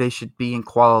sorry. They should be in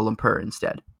Kuala Lumpur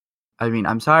instead. I mean,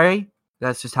 I'm sorry.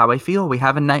 That's just how I feel. We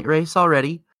have a night race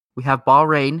already. We have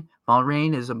Bahrain.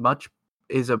 Bahrain is a much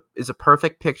is a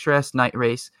perfect picturesque night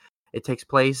race. It takes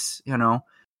place,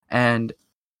 and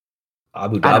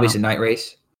Abu Dhabi's a night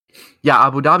race. Yeah,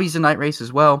 Abu Dhabi's a night race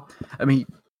as well. I mean,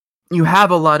 you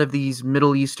have a lot of these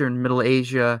Middle Eastern, Middle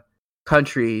Asia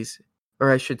countries,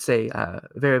 or I should say,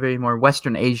 very, very more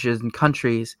Western Asian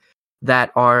countries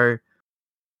that are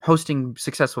hosting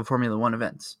successful Formula One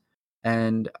events.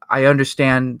 And I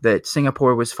understand that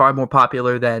Singapore was far more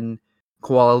popular than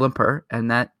Kuala Lumpur, and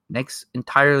that makes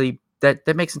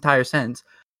entire sense.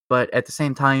 But at the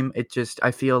same time,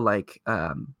 I feel like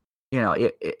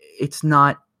it's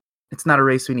not a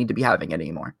race we need to be having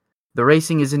anymore. The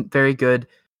racing isn't very good.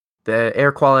 The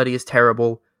air quality is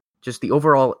terrible. Just the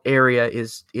overall area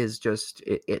is just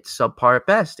it's subpar at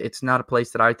best. It's not a place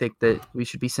that I think that we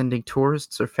should be sending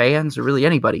tourists or fans or really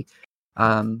anybody.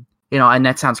 And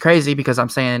that sounds crazy because I'm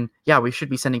saying, yeah, we should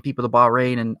be sending people to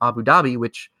Bahrain and Abu Dhabi,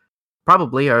 which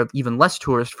probably are even less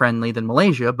tourist friendly than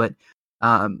Malaysia. But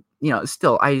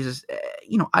still, I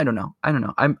don't know.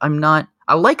 I'm not.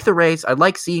 I like the race. I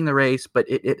like seeing the race, but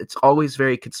it's always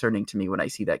very concerning to me when I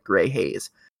see that gray haze.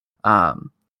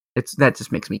 That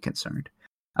just makes me concerned.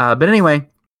 But anyway,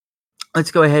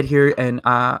 let's go ahead here, and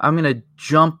I'm going to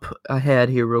jump ahead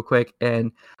here real quick,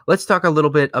 and let's talk a little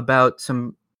bit about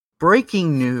some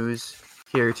breaking news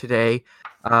here today.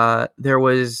 There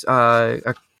was, Joseph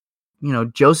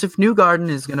Newgarden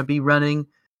is going to be running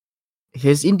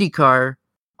his IndyCar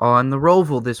on the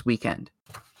Roval this weekend.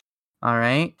 All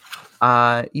right.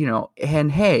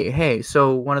 And hey,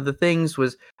 so one of the things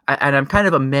was, and I'm kind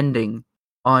of amending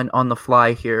on the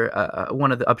fly here,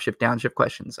 one of the upshift downshift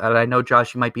questions. I know,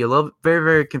 Josh, you might be a little very,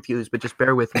 very confused, but just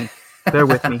bear with me. Bear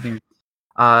with me here.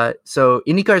 So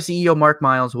IndyCar CEO Mark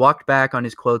Miles walked back on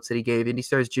his quotes that he gave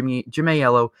IndyStar's Jim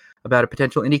Aiello about a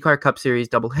potential IndyCar Cup Series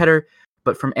doubleheader.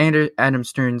 But from Adam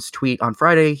Stern's tweet on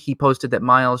Friday, he posted that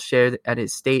Miles shared at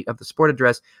his State of the Sport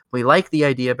address, "We like the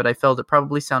idea, but I felt it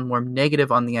probably sounded more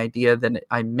negative on the idea than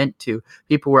I meant to.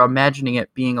 People were imagining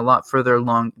it being a lot further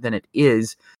along than it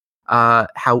is."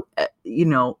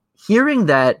 Hearing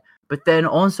that, but then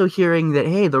also hearing that,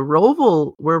 hey, the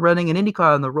Roval, we're running an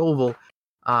IndyCar on the Roval.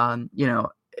 I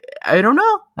don't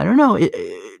know.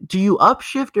 Do you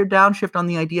upshift or downshift on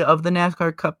the idea of the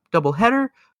NASCAR Cup doubleheader?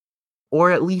 Or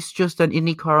at least just an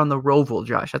IndyCar on the Roval,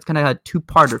 Josh? That's kind of a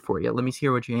two-parter for you. Let me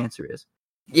hear what your answer is.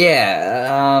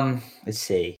 Yeah, let's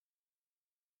see.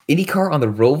 IndyCar on the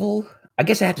Roval? I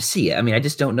guess I have to see it. I mean, I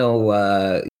just don't know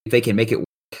if they can make it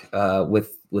work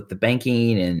with the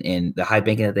banking and the high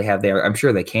banking that they have there. I'm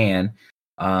sure they can.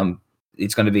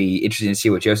 It's going to be interesting to see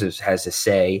what Joseph has to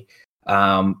say.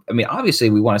 I mean, obviously,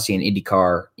 we want to see an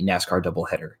IndyCar NASCAR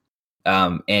doubleheader.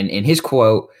 And in his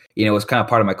quote, was kind of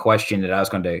part of my question that I was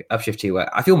going to upshift to.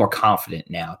 I feel more confident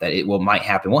now that it might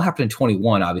happen. It won't happen in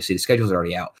 21, obviously. The schedule's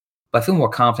already out. But I feel more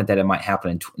confident that it might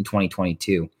happen in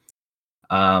 2022.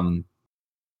 I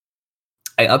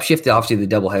upshifted, obviously,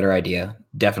 the doubleheader idea,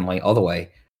 definitely, all the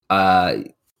way.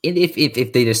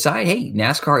 If they decide, hey,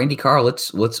 NASCAR, IndyCar,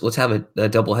 let's have a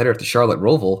doubleheader at the Charlotte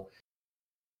Roval.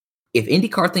 If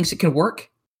IndyCar thinks it can work,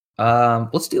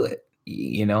 let's do it.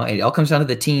 It all comes down to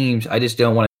the teams. I just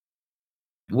don't want to.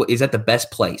 Is that the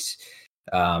best place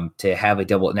to have a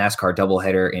NASCAR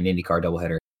doubleheader and IndyCar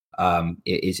doubleheader?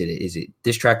 Is it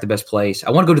this track the best place?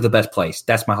 I want to go to the best place.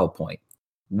 That's my whole point.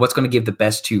 What's going to give the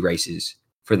best two races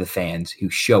for the fans who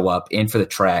show up, and for the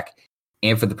track,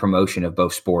 and for the promotion of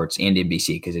both sports and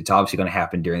NBC? Because it's obviously going to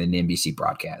happen during the NBC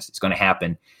broadcast. It's going to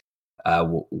happen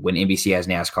when NBC has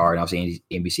NASCAR, and obviously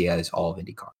NBC has all of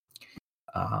IndyCar.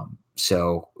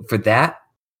 So for that,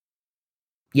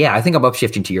 yeah, I think I'm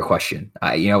upshifting to your question,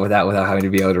 without having to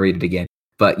be able to read it again.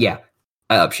 But yeah,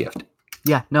 I upshift.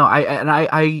 Yeah, no,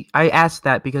 I asked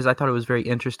that because I thought it was very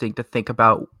interesting to think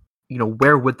about,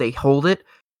 where would they hold it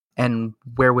and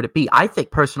where would it be? I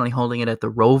think personally holding it at the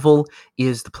Roval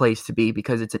is the place to be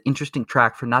because it's an interesting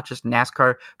track for not just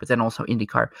NASCAR, but then also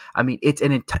IndyCar. I mean,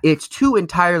 it's two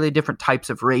entirely different types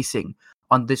of racing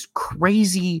on this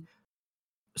crazy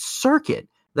circuit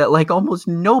that almost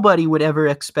nobody would ever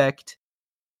expect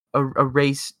a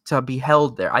race to be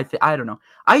held there. I don't know.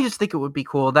 I just think it would be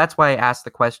cool. That's why I asked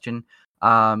the question.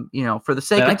 For the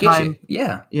sake of time,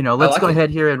 let's go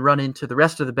ahead here and run into the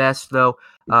rest of the best though,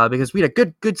 because we had a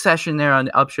good session there on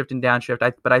upshift and downshift.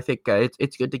 But I think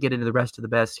it's good to get into the rest of the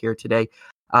best here today.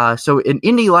 So in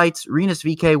Indy Lights, Rinus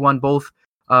VeeKay won both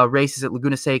races at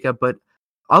Laguna Seca, but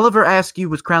Oliver Askew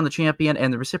was crowned the champion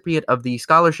and the recipient of the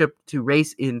scholarship to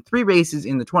race in 3 races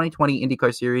in the 2020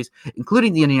 IndyCar Series,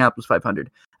 including the Indianapolis 500.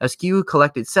 Askew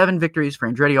collected 7 victories for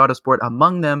Andretti Autosport,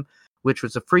 among them which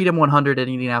was the Freedom 100 at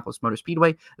Indianapolis Motor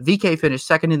Speedway. VeeKay finished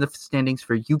second in the standings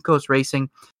for Yukos Racing.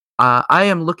 I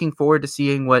am looking forward to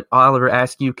seeing what Oliver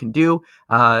Askew can do.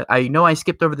 I know I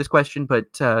skipped over this question, but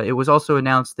it was also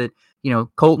announced that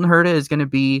Colton Herta is going to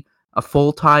be a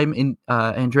full-time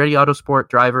Andretti Autosport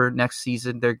driver next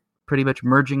season. They're pretty much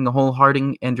merging the whole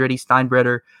Harding Andretti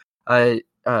Steinbrenner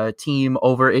team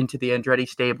over into the Andretti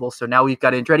stable. So now we've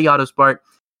got Andretti Autosport,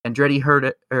 Andretti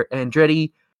Herta, or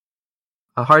Andretti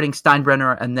Harding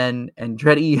Steinbrenner, and then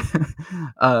Andretti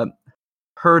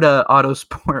Herta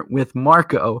Autosport with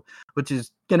Marco, which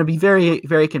is going to be very,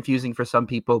 very confusing for some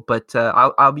people. But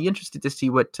I'll be interested to see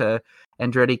what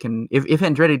Andretti can, if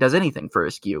Andretti does anything for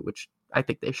Askew, which I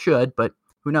think they should, but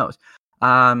who knows.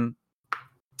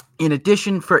 In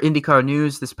addition, for IndyCar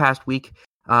news this past week,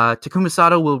 Takuma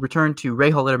Sato will return to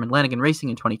Rahal Letterman Lanigan Racing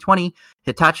in 2020.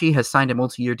 Hitachi has signed a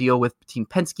multi-year deal with Team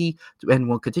Penske and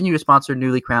will continue to sponsor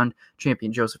newly crowned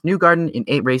champion Joseph Newgarden in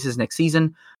 8 races next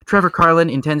season. Trevor Carlin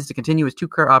intends to continue his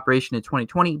 2-car operation in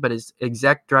 2020, but his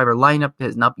exact driver lineup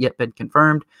has not yet been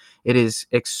confirmed. It is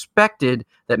expected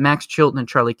that Max Chilton and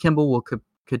Charlie Kimball will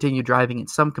continue driving in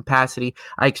some capacity.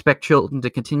 I expect Chilton to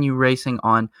continue racing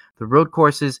on the road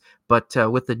courses, but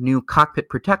with the new cockpit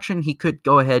protection, he could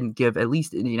go ahead and give at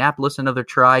least Indianapolis another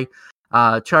try.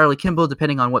 Charlie Kimball,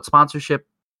 depending on what sponsorship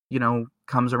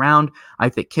comes around, I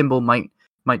think Kimball might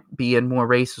be in more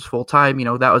races full time.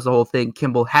 That was the whole thing.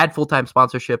 Kimball had full time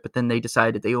sponsorship, but then they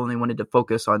decided they only wanted to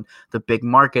focus on the big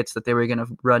markets that they were going to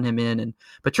run him in.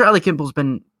 But Charlie Kimball's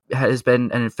has been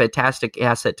a fantastic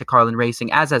asset to Carlin Racing,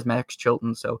 as has Max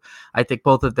Chilton. So I think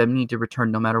both of them need to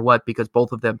return no matter what, because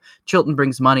both of them, Chilton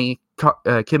brings money,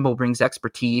 Kimball brings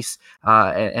expertise,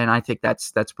 and I think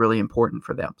that's really important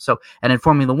for them. So, and in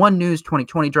Formula One news,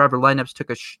 2020 driver lineups took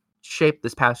a shape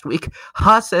this past week.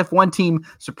 Haas F1 team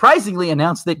surprisingly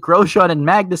announced that Grosjean and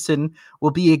Magnussen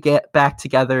will be back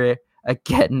together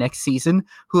again next season.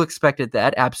 Who expected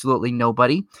that? Absolutely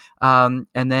nobody. And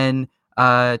then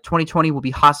 2020 will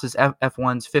be Haas's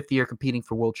F1's 5th year competing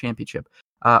for World Championship.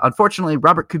 Unfortunately,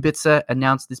 Robert Kubica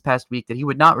announced this past week that he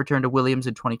would not return to Williams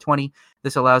in 2020.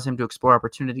 This allows him to explore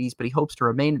opportunities, but he hopes to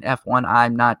remain in F1.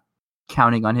 I'm not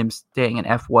counting on him staying in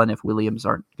F1 if Williams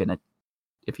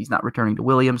if he's not returning to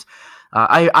Williams.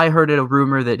 I heard a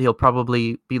rumor that he'll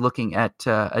probably be looking at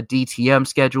a DTM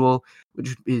schedule,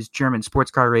 which is German sports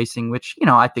car racing, which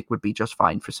I think would be just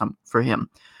fine for him.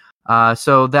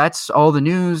 So that's all the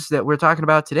news that we're talking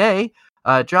about today.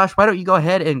 Josh, why don't you go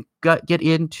ahead and get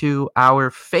into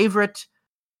our favorite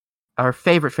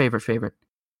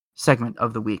segment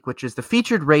of the week, which is the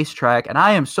featured racetrack. And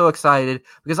I am so excited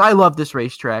because I love this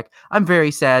racetrack. I'm very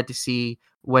sad to see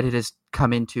what it has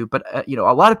come into, but a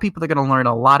lot of people are going to learn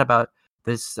a lot about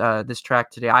this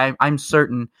track today. I'm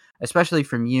certain, especially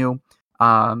from you.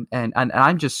 And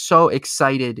I'm just so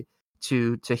excited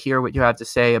to hear what you have to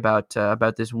say about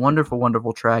this wonderful,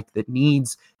 wonderful track that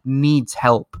needs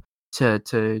help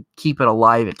to keep it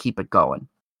alive and keep it going.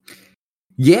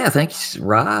 Yeah, thanks,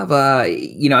 Rob.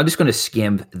 I'm just going to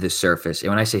skim the surface. And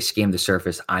when I say skim the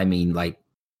surface, I mean like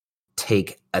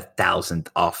take 1,000th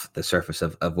off the surface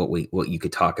of what you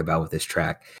could talk about with this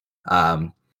track.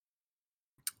 And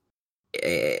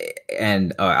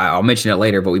I'll mention it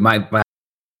later, but we might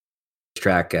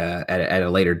track at a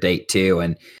later date too.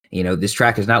 And this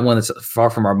track is not one that's far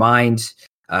from our minds,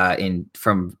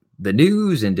 from the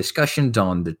news and discussions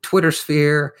on the Twitter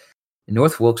sphere.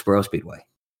 North Wilkesboro Speedway.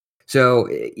 So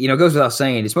it goes without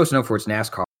saying, it's most known for its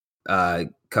NASCAR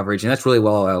coverage, and that's really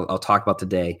what I'll talk about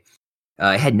today.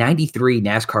 It had 93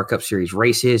 NASCAR Cup Series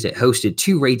races. It hosted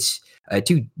two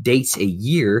dates a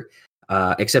year,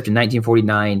 except in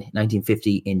 1949,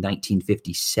 1950, and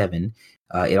 1957.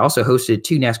 It also hosted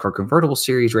 2 NASCAR Convertible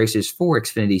Series races, 4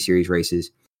 Xfinity Series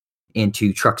races, and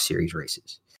 2 Truck Series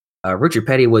races. Richard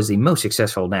Petty was the most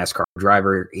successful NASCAR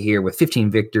driver here with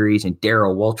 15 victories, and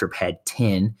Darrell Waltrip had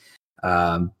 10.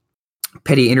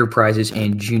 Petty Enterprises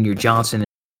and Junior Johnson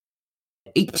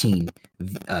 18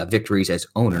 victories as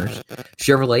owners.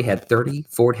 Chevrolet had 30,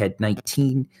 Ford had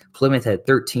 19, Plymouth had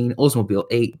 13, Oldsmobile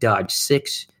 8, Dodge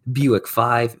 6, Buick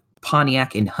 5,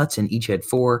 Pontiac and Hudson each had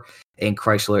 4, and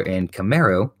Chrysler and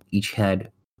Camaro each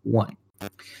had 1.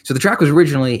 So the track was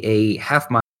originally a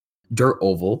half-mile dirt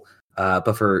oval,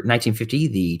 but for 1950,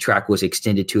 the track was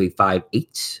extended to a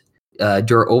 5/8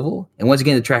 dirt oval. And once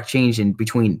again, the track changed in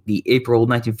between the April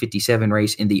 1957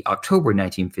 race and the October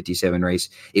 1957 race.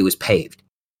 It was paved.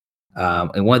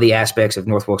 And one of the aspects of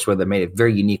North Wilkesboro that made it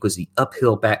very unique was the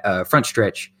uphill front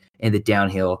stretch and the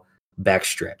downhill back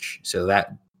stretch. So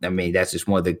that's just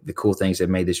one of the cool things that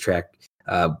made this track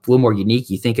a little more unique.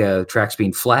 You think of tracks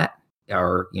being flat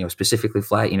or, specifically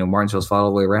flat, Martinsville's flat all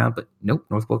the way around, but nope,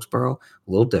 North Wilkesboro,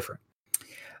 a little different.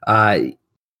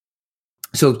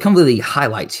 So come to the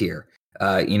highlights here.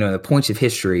 The points of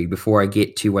history before I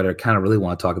get to what I kind of really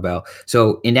want to talk about.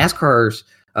 So in NASCAR's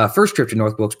first trip to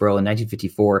North Wilkesboro in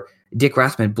 1954, Dick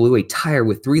Rathman blew a tire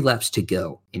with 3 laps to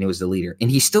go, and it was the leader. And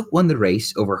he still won the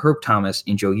race over Herb Thomas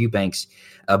and Joe Eubanks.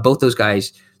 Both those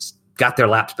guys got their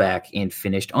laps back and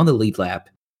finished on the lead lap,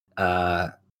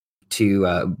 but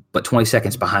 20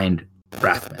 seconds behind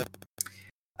Rathman.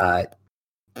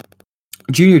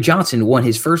 Junior Johnson won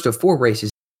his first of 4 races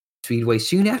at Speedway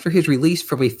soon after his release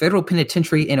from a federal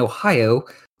penitentiary in Ohio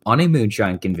on a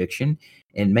moonshine conviction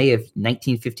in May of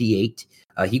 1958.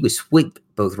 He was whipped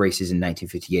both races in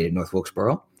 1958 at North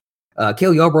Wilkesboro.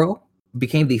 Cale Yarborough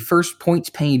became the first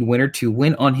points-paying winner to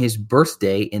win on his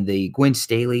birthday in the Gwen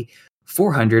Staley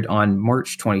 400 on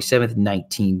March 27th,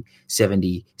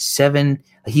 1977.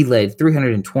 He led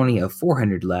 320 of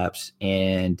 400 laps,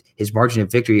 and his margin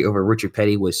of victory over Richard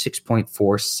Petty was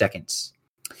 6.4 seconds.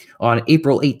 On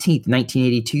April 18th,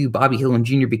 1982, Bobby Hillin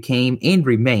Jr. became and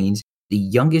remains the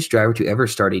youngest driver to ever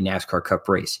start a NASCAR Cup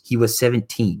race. He was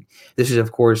 17. This is,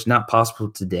 of course, not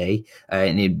possible today,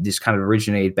 and this kind of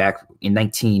originated back in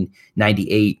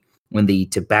 1998 when the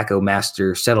Tobacco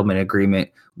Master Settlement Agreement,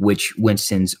 which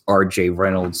Winston's R.J.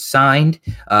 Reynolds signed,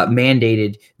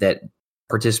 mandated that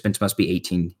participants must be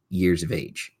 18 years of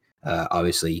age.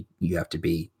 Obviously, you have to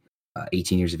be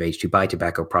 18 years of age to buy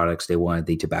tobacco products. They wanted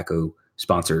the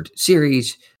tobacco-sponsored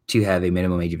series to have a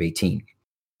minimum age of 18.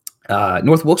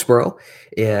 North Wilkesboro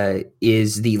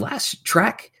is the last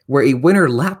track where a winner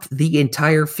lapped the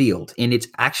entire field, and it's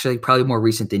actually probably more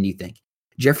recent than you think.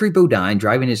 Jeffrey Bodine,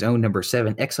 driving his own number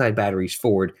 7 Exide Batteries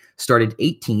Ford, started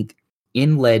 18th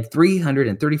and led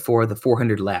 334 of the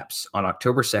 400 laps on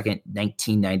October 2nd,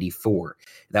 1994.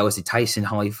 That was the Tyson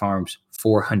Holly Farms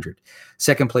 400.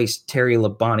 Second place, Terry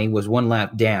Labonte, was 1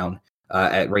 lap down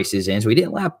at race's end, so he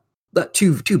didn't lap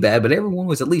too bad, but everyone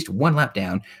was at least 1 lap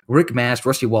down. Rick Mast,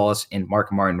 Rusty Wallace, and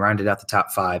Mark Martin rounded out the top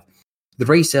 5. The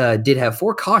race did have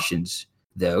 4 cautions,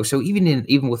 though, so even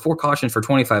with 4 cautions for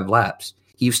 25 laps,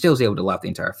 he still was able to lap the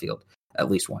entire field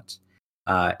at least once.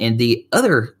 And the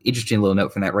other interesting little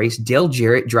note from that race, Dale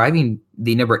Jarrett, driving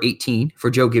the number 18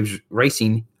 for Joe Gibbs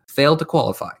Racing, failed to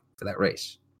qualify for that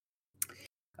race.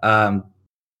 And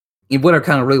what I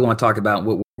kind of really want to talk about,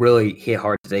 what really hit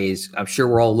hard today is, I'm sure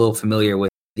we're all a little familiar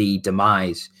with the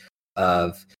demise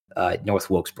of North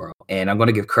Wilkesboro. And I'm going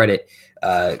to give credit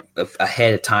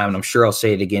ahead of time, and I'm sure I'll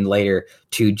say it again later,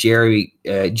 to Jeremy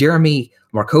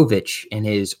Markovich in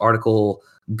his article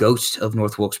Ghosts of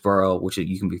North Wilkesboro, which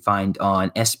you can find on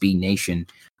SB Nation,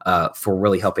 for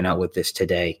really helping out with this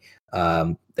today.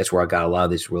 That's where I got a lot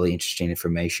of this really interesting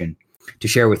information to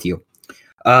share with you.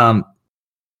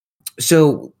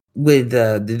 So with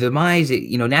the demise,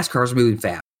 NASCAR is moving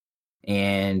fast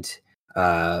and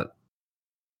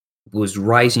was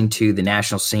rising to the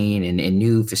national scene, and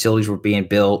new facilities were being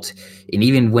built. And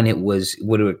even when it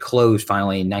would close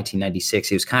finally in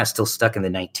 1996, it was kind of still stuck in the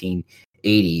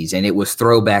 1980s, and it was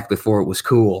throwback before it was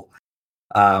cool.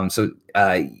 So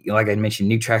like I mentioned,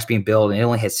 new tracks being built, and it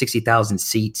only had 60,000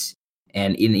 seats.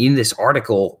 And in this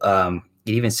article,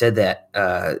 it even said that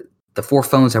the 4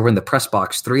 phones that were in the press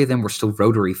box, 3 of them were still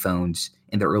rotary phones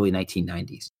in the early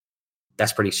 1990s.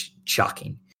 That's pretty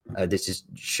shocking. This just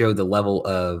showed the level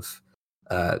of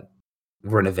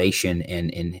renovation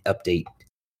and update.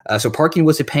 So parking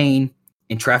was a pain,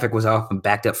 and traffic was often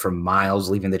backed up for miles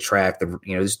leaving the track.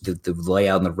 The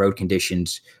layout and the road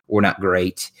conditions were not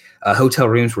great. Hotel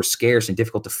rooms were scarce and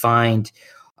difficult to find.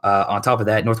 On top of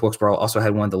that, North Wilkesboro also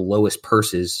had one of the lowest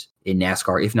purses in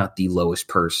NASCAR, if not the lowest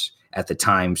purse at the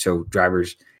time. So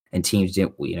drivers and teams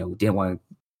didn't want to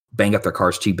bang up their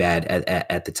cars too bad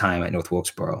at the time at North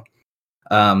Wilkesboro.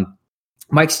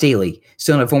 Mike Staley,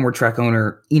 son of former track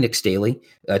owner Enoch Staley,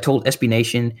 told SB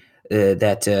Nation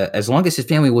that as long as his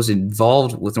family was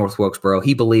involved with North Wilkesboro,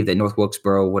 he believed that North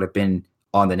Wilkesboro would have been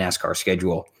on the NASCAR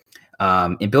schedule.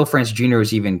 And Bill France Jr.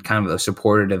 was even kind of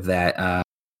supportive of that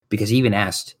because he even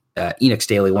asked Enoch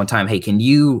Staley one time, hey, can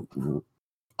you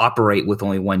operate with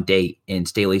only one date? And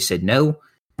Staley said no.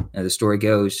 And the story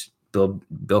goes,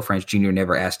 Bill France Jr.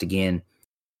 never asked again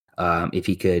if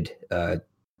he could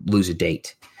lose a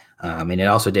date. And it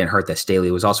also didn't hurt that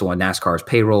Staley was also on NASCAR's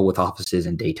payroll with offices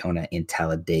in Daytona and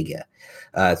Talladega.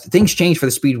 Things changed for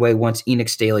the Speedway once Enoch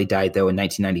Staley died, though, in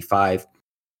 1995.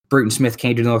 Bruton Smith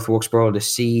came to North Wilkesboro to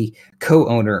see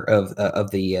co-owner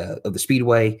of the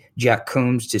Speedway, Jack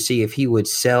Combs, to see if he would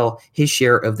sell his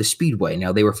share of the Speedway.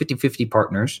 Now, they were 50-50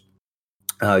 partners,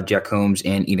 Jack Combs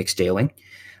and Enoch Staley.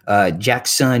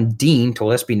 Jack's son, Dean,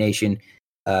 told SB Nation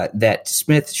that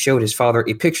Smith showed his father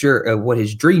a picture of what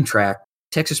his dream track,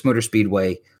 Texas Motor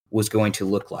Speedway, was going to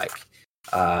look like.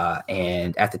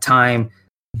 And at the time,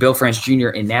 Bill France Jr.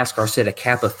 in NASCAR set a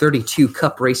cap of 32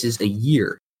 Cup races a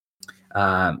year.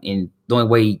 And the only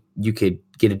way you could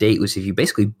get a date was if you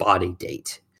basically bought a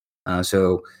date.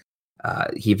 So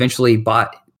he eventually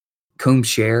bought Combs'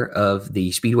 share of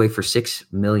the Speedway for $6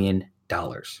 million.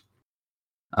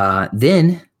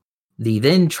 Then the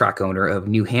then track owner of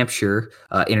New Hampshire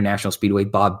International Speedway,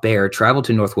 Bob Baer, traveled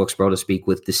to North Wilkesboro to speak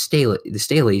with the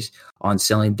Staleys on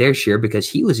selling their share because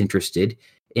he was interested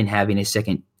in having a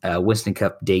second Winston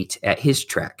Cup date at his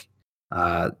track.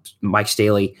 Mike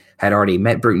Staley had already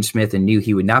met Bruton Smith and knew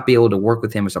he would not be able to work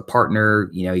with him as a partner.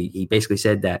 You know, he basically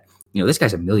said that, you know, this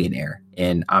guy's a millionaire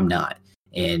and I'm not.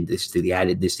 And this is the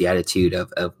attitude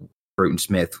of Bruton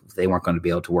Smith. They weren't going to be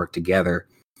able to work together.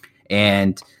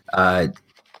 And Mike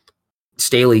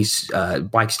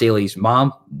Staley's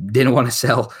mom didn't want to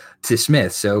sell to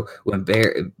Smith. So when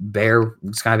Baer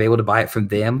was kind of able to buy it from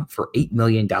them for $8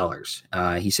 million,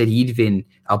 he said,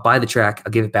 I'll buy the track.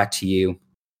 I'll give it back to you.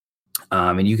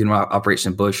 And you can operate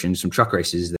some Busch and some truck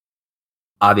races.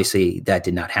 Obviously that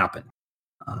did not happen.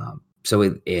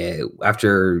 So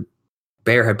after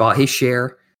Baer had bought his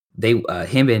share,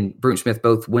 him and Bruton Smith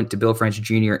both went to Bill France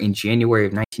Jr. in January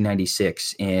of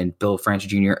 1996, and Bill France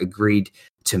Jr. agreed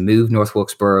to move North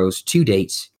Wilkesboro's 2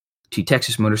 dates to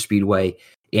Texas Motor Speedway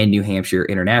and New Hampshire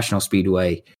International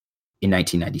Speedway in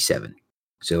 1997.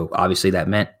 So obviously that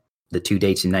meant the 2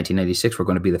 dates in 1996 were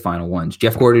going to be the final ones.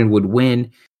 Jeff Gordon would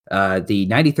win the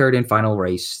 93rd and final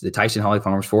race, the Tyson Holly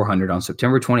Farms 400, on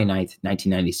September 29th,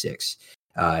 1996.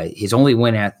 His only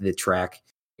win at the track.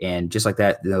 And just like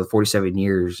that, the 47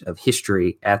 years of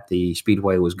history at the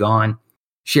Speedway was gone.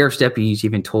 Sheriff's deputies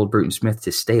even told Bruton Smith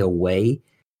to stay away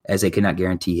as they could not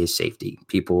guarantee his safety.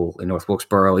 People in North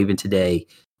Wilkesboro, even today,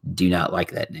 do not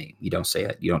like that name. You don't say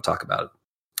it. You don't talk about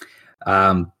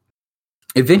it.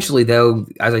 Eventually, though,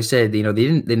 as I said, you know,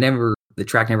 the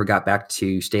track never got back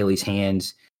to Staley's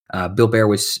hands. Bill Baer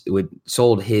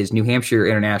sold his New Hampshire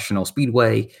International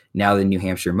Speedway, now the New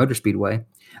Hampshire Motor Speedway,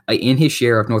 in his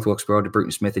share of North Wilkesboro to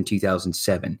Bruton Smith in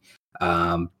 2007.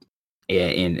 And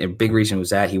a big reason was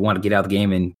that he wanted to get out of the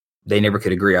game, and they never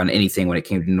could agree on anything when it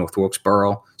came to North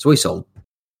Wilkesboro. So he sold.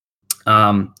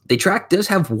 The track does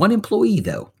have one employee,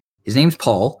 though. His name's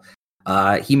Paul.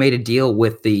 He made a deal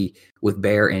with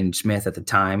Baer and Smith at the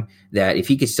time that if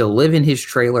he could still live in his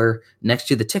trailer next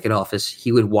to the ticket office,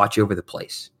 he would watch over the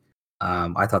place.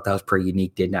 I thought that was pretty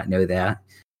unique. Did not know that.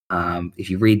 If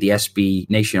you read the SB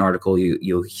Nation article,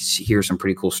 you'll hear some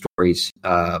pretty cool stories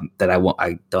that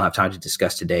I don't have time to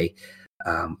discuss today.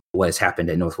 What has happened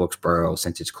at North Wilkesboro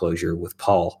since its closure with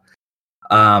Paul.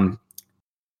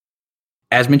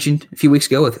 As mentioned a few weeks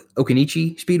ago with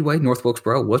Okanichi Speedway, North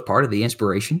Wilkesboro was part of the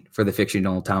inspiration for the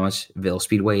fictional Thomasville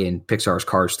Speedway in Pixar's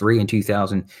Cars 3 in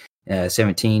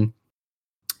 2017.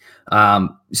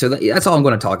 So that's all I'm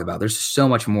going to talk about. There's so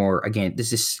much more. Again,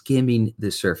 this is skimming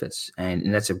the surface,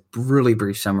 and that's a really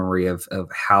brief summary of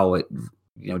how it,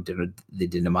 you know, the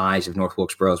demise of North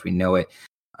Wilkesboro as we know it.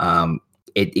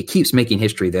 It keeps making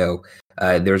history, though.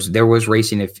 There was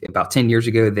racing about 10 years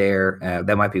ago there.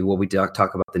 That might be what we talk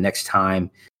about the next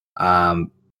time.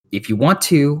 If you want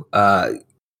to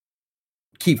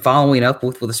keep following up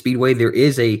with the Speedway, there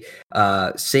is a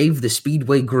Save the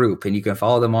Speedway group, and you can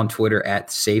follow them on Twitter at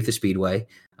Save the Speedway.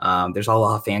 There's a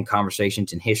lot of fan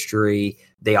conversations and history.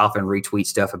 They often retweet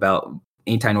stuff about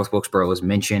anytime North Wilkesboro is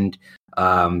mentioned.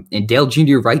 And Dale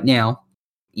Jr. right now,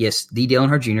 yes, the Dale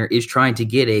Earnhardt Jr. is trying to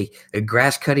get a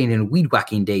grass cutting and weed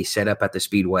whacking day set up at the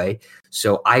Speedway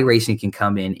so iRacing can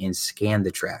come in and scan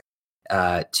the track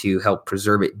to help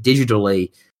preserve it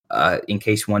digitally in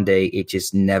case one day it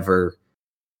just never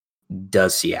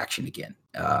does see action again.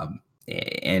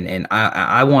 And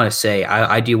I want to say,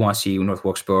 I do want to see North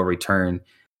Wilkesboro return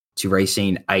to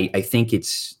racing. I think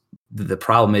it's the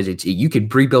problem is you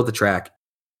could rebuild the track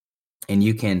and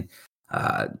you can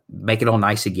make it all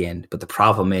nice again. But the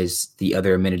problem is the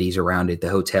other amenities around it, the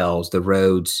hotels, the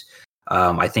roads.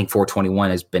 I think 421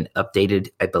 has been updated,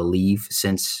 I believe,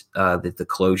 since the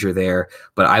closure there.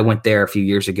 But I went there a few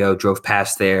years ago, drove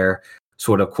past there,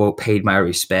 sort of, quote, paid my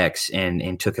respects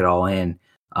and took it all in.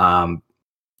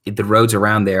 The roads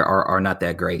around there are not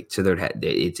that great. So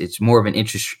it's more of an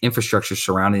infrastructure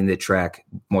surrounding the track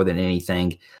more than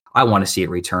anything. I want to see it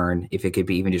return. If it could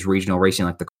be even just regional racing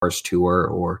like the Cars Tour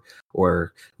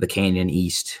or the Canyon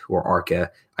East or ARCA,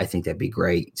 I think that'd be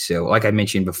great. So like I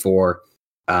mentioned before,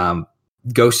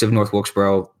 Ghosts of North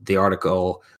Wilkesboro, the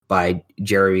article by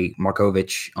Jerry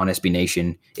Markovich on SB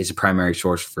Nation, is a primary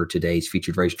source for today's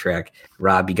featured racetrack.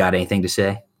 Rob, you got anything to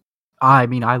say? I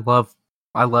mean, I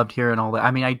loved hearing all that.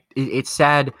 I mean, it's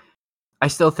sad. I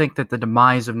still think that the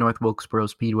demise of North Wilkesboro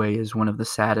Speedway is one of the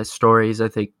saddest stories. I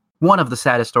think one of the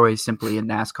saddest stories simply in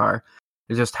NASCAR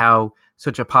is just how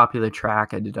such a popular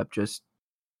track ended up just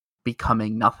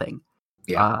becoming nothing.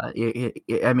 Yeah.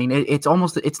 It's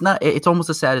almost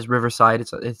as sad as Riverside.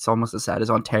 It's almost as sad as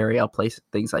Ontario, places,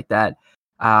 things like that.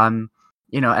 And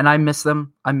I miss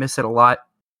them. I miss it a lot.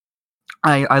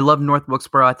 I love North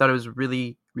Wilkesboro. I thought it was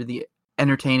really, really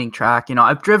entertaining track.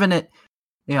 I've driven it,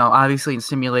 obviously in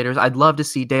simulators. I'd love to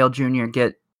see Dale Jr.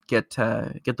 get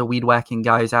the weed whacking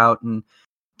guys out and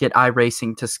get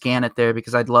iRacing to scan it there,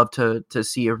 because I'd love to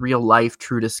see a real life,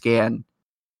 true to scan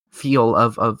feel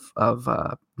of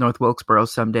North Wilkesboro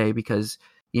someday, because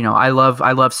I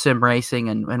love sim racing,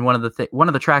 and one of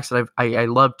the tracks that I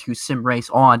love to sim race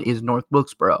on is North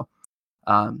Wilkesboro.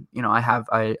 I have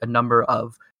a number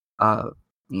of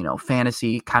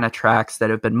fantasy kind of tracks that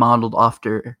have been modeled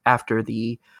after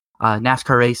the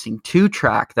NASCAR Racing 2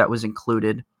 track that was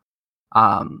included,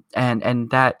 and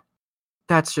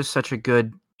that's just such a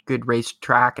good race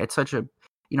track. It's such a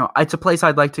it's a place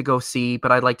I'd like to go see, but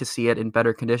I'd like to see it in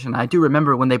better condition. I do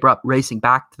remember when they brought racing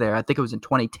back there. I think it was in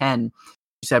 2010. You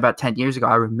said about 10 years ago.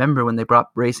 I remember when they brought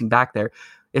racing back there.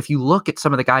 If you look at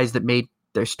some of the guys that made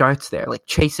their starts there, like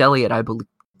Chase Elliott, I believe.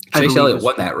 Chase Elliott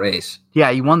won that race.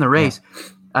 Yeah, he won the race. Yeah.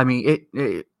 I mean,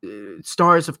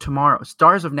 stars of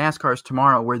NASCAR's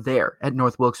tomorrow were there at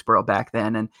North Wilkesboro back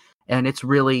then, and it's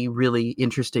really, really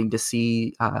interesting to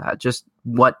see just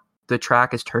what the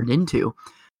track has turned into.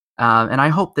 And I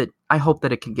hope that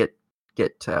it can get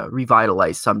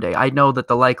revitalized someday. I know that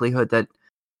the likelihood that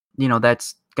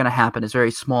that's going to happen is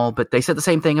very small, but they said the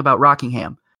same thing about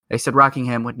Rockingham. They said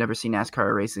Rockingham would never see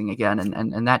NASCAR racing again,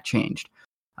 and that changed.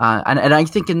 And I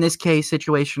think in this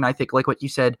situation, I think like what you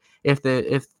said, if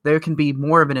there can be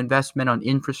more of an investment on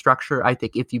infrastructure, I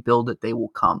think if you build it, they will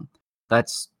come.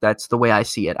 That's the way I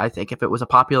see it. I think if it was a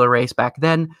popular race back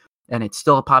then, and it's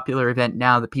still a popular event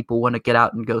now that people want to get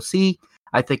out and go see,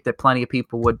 I think that plenty of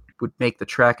people would make the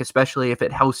trek, especially if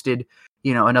it hosted,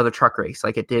 another truck race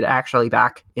like it did actually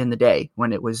back in the day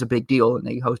when it was a big deal and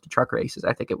they hosted truck races.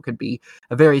 I think it could be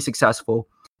a very successful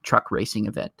truck racing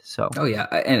event. So, oh yeah,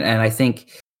 and I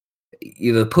think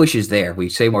the push is there. We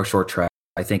say more short track.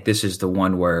 I think this is the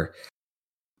one where,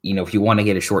 if you want to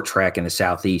get a short track in the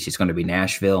Southeast, it's going to be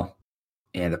Nashville.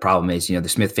 And the problem is, the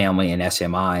Smith family and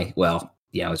SMI. Well,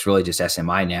 it's really just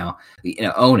SMI now.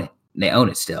 Own it. They own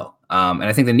it still. And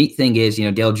I think the neat thing is,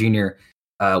 Dale Jr.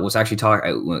 Was actually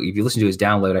talking. If you listen to his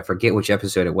download, I forget which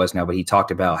episode it was now, but he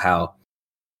talked about how,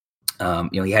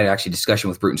 he had actually discussion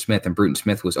with Bruton Smith, and Bruton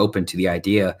Smith was open to the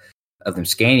idea of them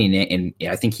scanning it. And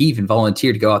I think he even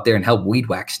volunteered to go out there and help weed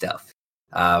whack stuff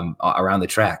around the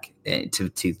track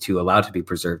to allow it to be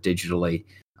preserved digitally.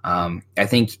 I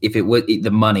think if it would,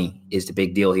 the money is the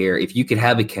big deal here. If you could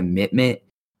have a commitment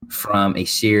from a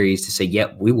series to say,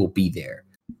 yep, we will be there,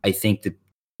 I think that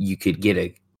you could get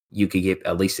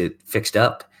at least it fixed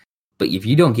up. But if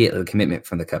you don't get a commitment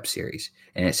from the Cup Series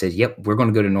and it says, yep, we're going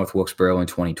to go to North Wilkesboro in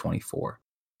 2024,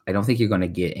 I don't think you're going to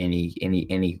get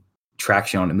any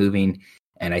traction on it moving.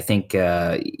 And I think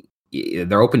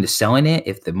they're open to selling it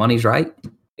if the money's right,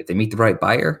 if they meet the right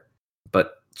buyer.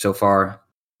 But so far,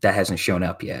 that hasn't shown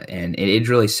up yet. And it's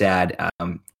really sad.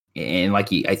 And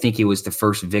I think he was the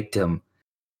first victim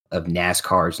of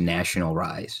NASCAR's national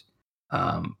rise.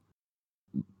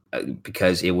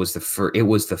 Because it was the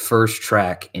first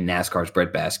track in NASCAR's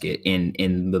breadbasket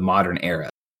in the modern era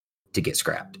to get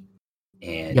scrapped,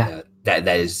 and that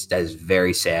is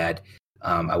very sad.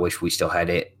 I wish we still had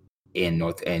it in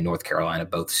North Carolina,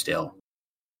 both still.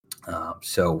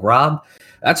 So Rob,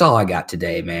 that's all I got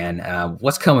today, man.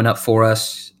 What's coming up for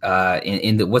us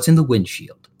what's in the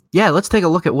windshield? Yeah, let's take a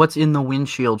look at what's in the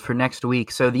windshield for next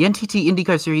week. So the NTT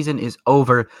IndyCar season is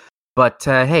over. But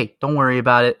hey, don't worry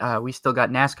about it. We still got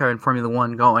NASCAR and Formula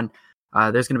One going.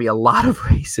 There's going to be a lot of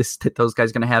races that those guys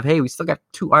are going to have. Hey, we still got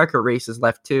 2 ARCA races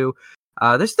left too.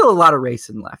 There's still a lot of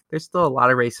racing left. There's still a lot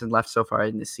of racing left so far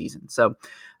in this season. So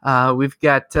we've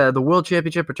got the World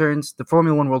Championship returns. The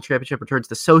Formula One World Championship returns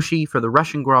to Sochi for the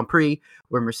Russian Grand Prix,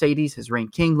 where Mercedes has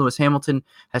reigned king. Lewis Hamilton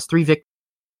has 3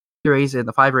 victories in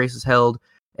the 5 races held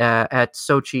at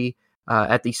Sochi.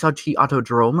 At the Sochi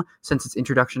Autodrome since its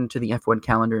introduction to the F1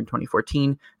 calendar in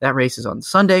 2014. That race is on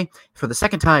Sunday. For the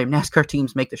second time, NASCAR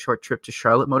teams make the short trip to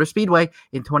Charlotte Motor Speedway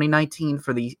in 2019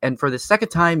 for the second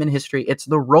time in history, it's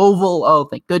the Roval. Oh,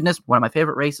 thank goodness. One of my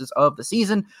favorite races of the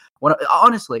season.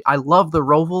 Honestly, I love the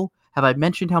Roval Have I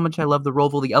mentioned how much I love the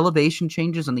Roval? The elevation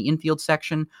changes on the infield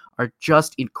section are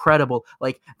just incredible.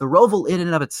 Like, the Roval in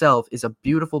and of itself is a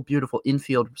beautiful, beautiful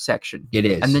infield section. It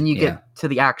is. And then you get to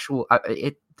the actual,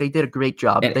 they did a great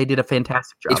job. And they did a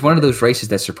fantastic job. It's one of those races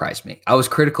that surprised me. I was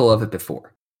critical of it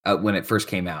before when it first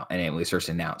came out and it was first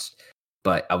announced.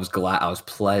 But I was glad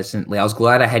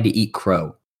I had to eat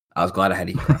crow.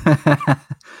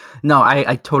 No,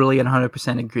 I totally and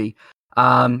 100% agree.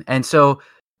 And so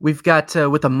we've got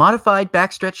with a modified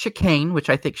backstretch chicane, which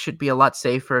I think should be a lot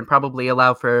safer and probably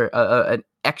allow for an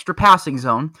extra passing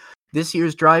zone. This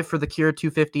year's drive for the Cura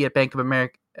 250 at Bank of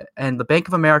America and the Bank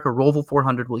of America Roval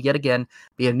 400 will yet again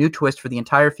be a new twist for the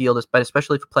entire field, but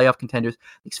especially for playoff contenders.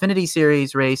 The Xfinity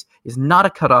Series race is not a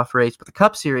cutoff race, but the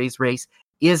Cup Series race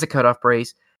is a cutoff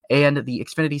race. And the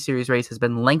Xfinity Series race has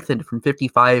been lengthened from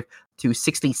 55 to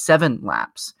 67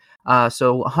 laps.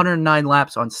 So 109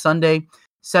 laps on Sunday.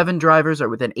 7 drivers are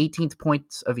within 18th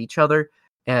points of each other.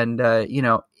 And,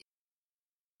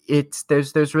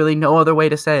 there's really no other way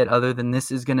to say it other than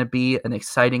this is going to be an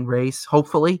exciting race,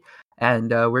 hopefully.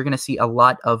 And we're going to see a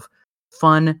lot of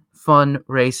fun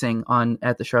racing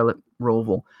at the Charlotte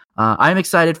Roval. I'm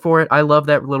excited for it. I love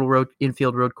that little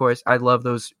infield road course. I love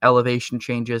those elevation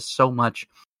changes so much.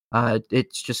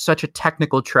 It's just such a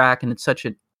technical track, and it's such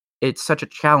a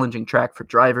challenging track for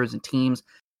drivers and teams,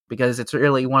 because it's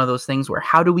really one of those things where,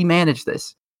 how do we manage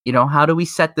this? How do we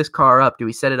set this car up? Do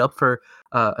we set it up for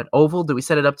an oval? Do we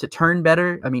set it up to turn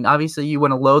better? I mean, obviously you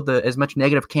want to load as much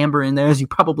negative camber in there as you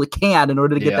probably can in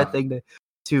order to get that thing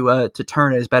to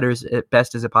turn as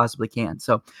best as it possibly can.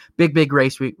 So big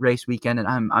race weekend,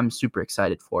 and I'm super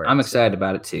excited for it. I'm excited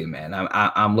about it too, man.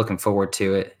 I'm looking forward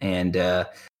to it. And I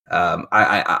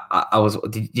was.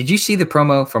 Did you see the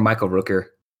promo from Michael Rooker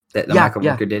that Michael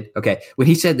Rooker did? Okay, when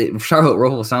he said that Charlotte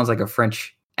Roval sounds like a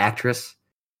French actress,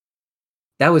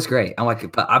 that was great. I'm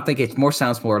like, but I think it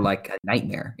sounds more like a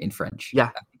nightmare in French. Yeah,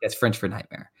 I think that's French for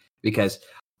nightmare, because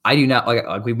I do not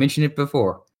like we mentioned it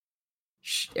before.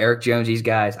 Eric Jones, these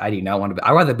guys, I do not want to be.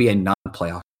 I'd rather be a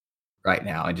non-playoff right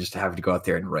now and just have to go out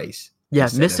there and race. Yeah,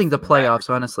 missing the playoffs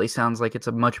honestly sounds like it's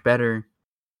a much better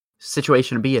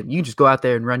situation to be in. You just go out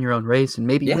there and run your own race and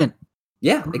maybe win.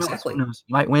 Yeah, exactly. Who knows?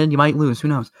 You might win, you might lose. Who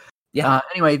knows? Yeah.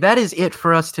 Anyway, that is it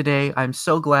for us today. I'm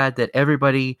so glad that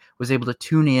everybody was able to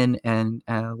tune in and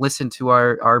listen to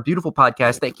our beautiful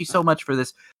podcast. Thank you so much for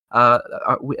this.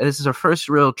 This is our first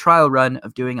real trial run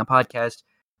of doing a podcast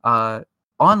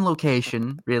on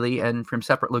location, really, and from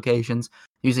separate locations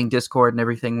using Discord and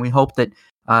everything. We hope that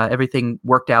everything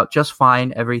worked out just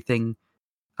fine. Everything,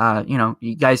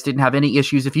 you guys didn't have any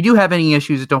issues. If you do have any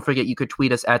issues, don't forget you could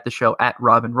tweet us at the show at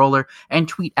Robin Roller and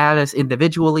tweet at us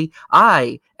individually.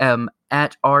 I am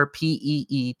at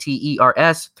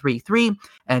RPEETERS33,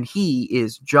 and he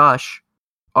is Josh,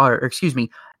 at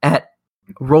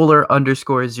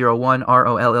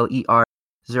roller_01,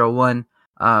 ROLLER01.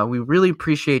 We really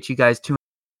appreciate you guys tuning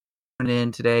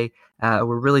in today.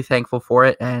 We're really thankful for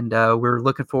it, and we're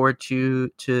looking forward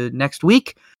to next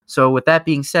week. So with that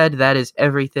being said, that is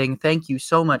everything. Thank you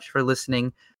so much for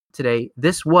listening today.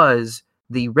 This was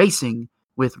the Racing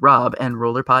with Rob and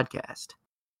Roller podcast.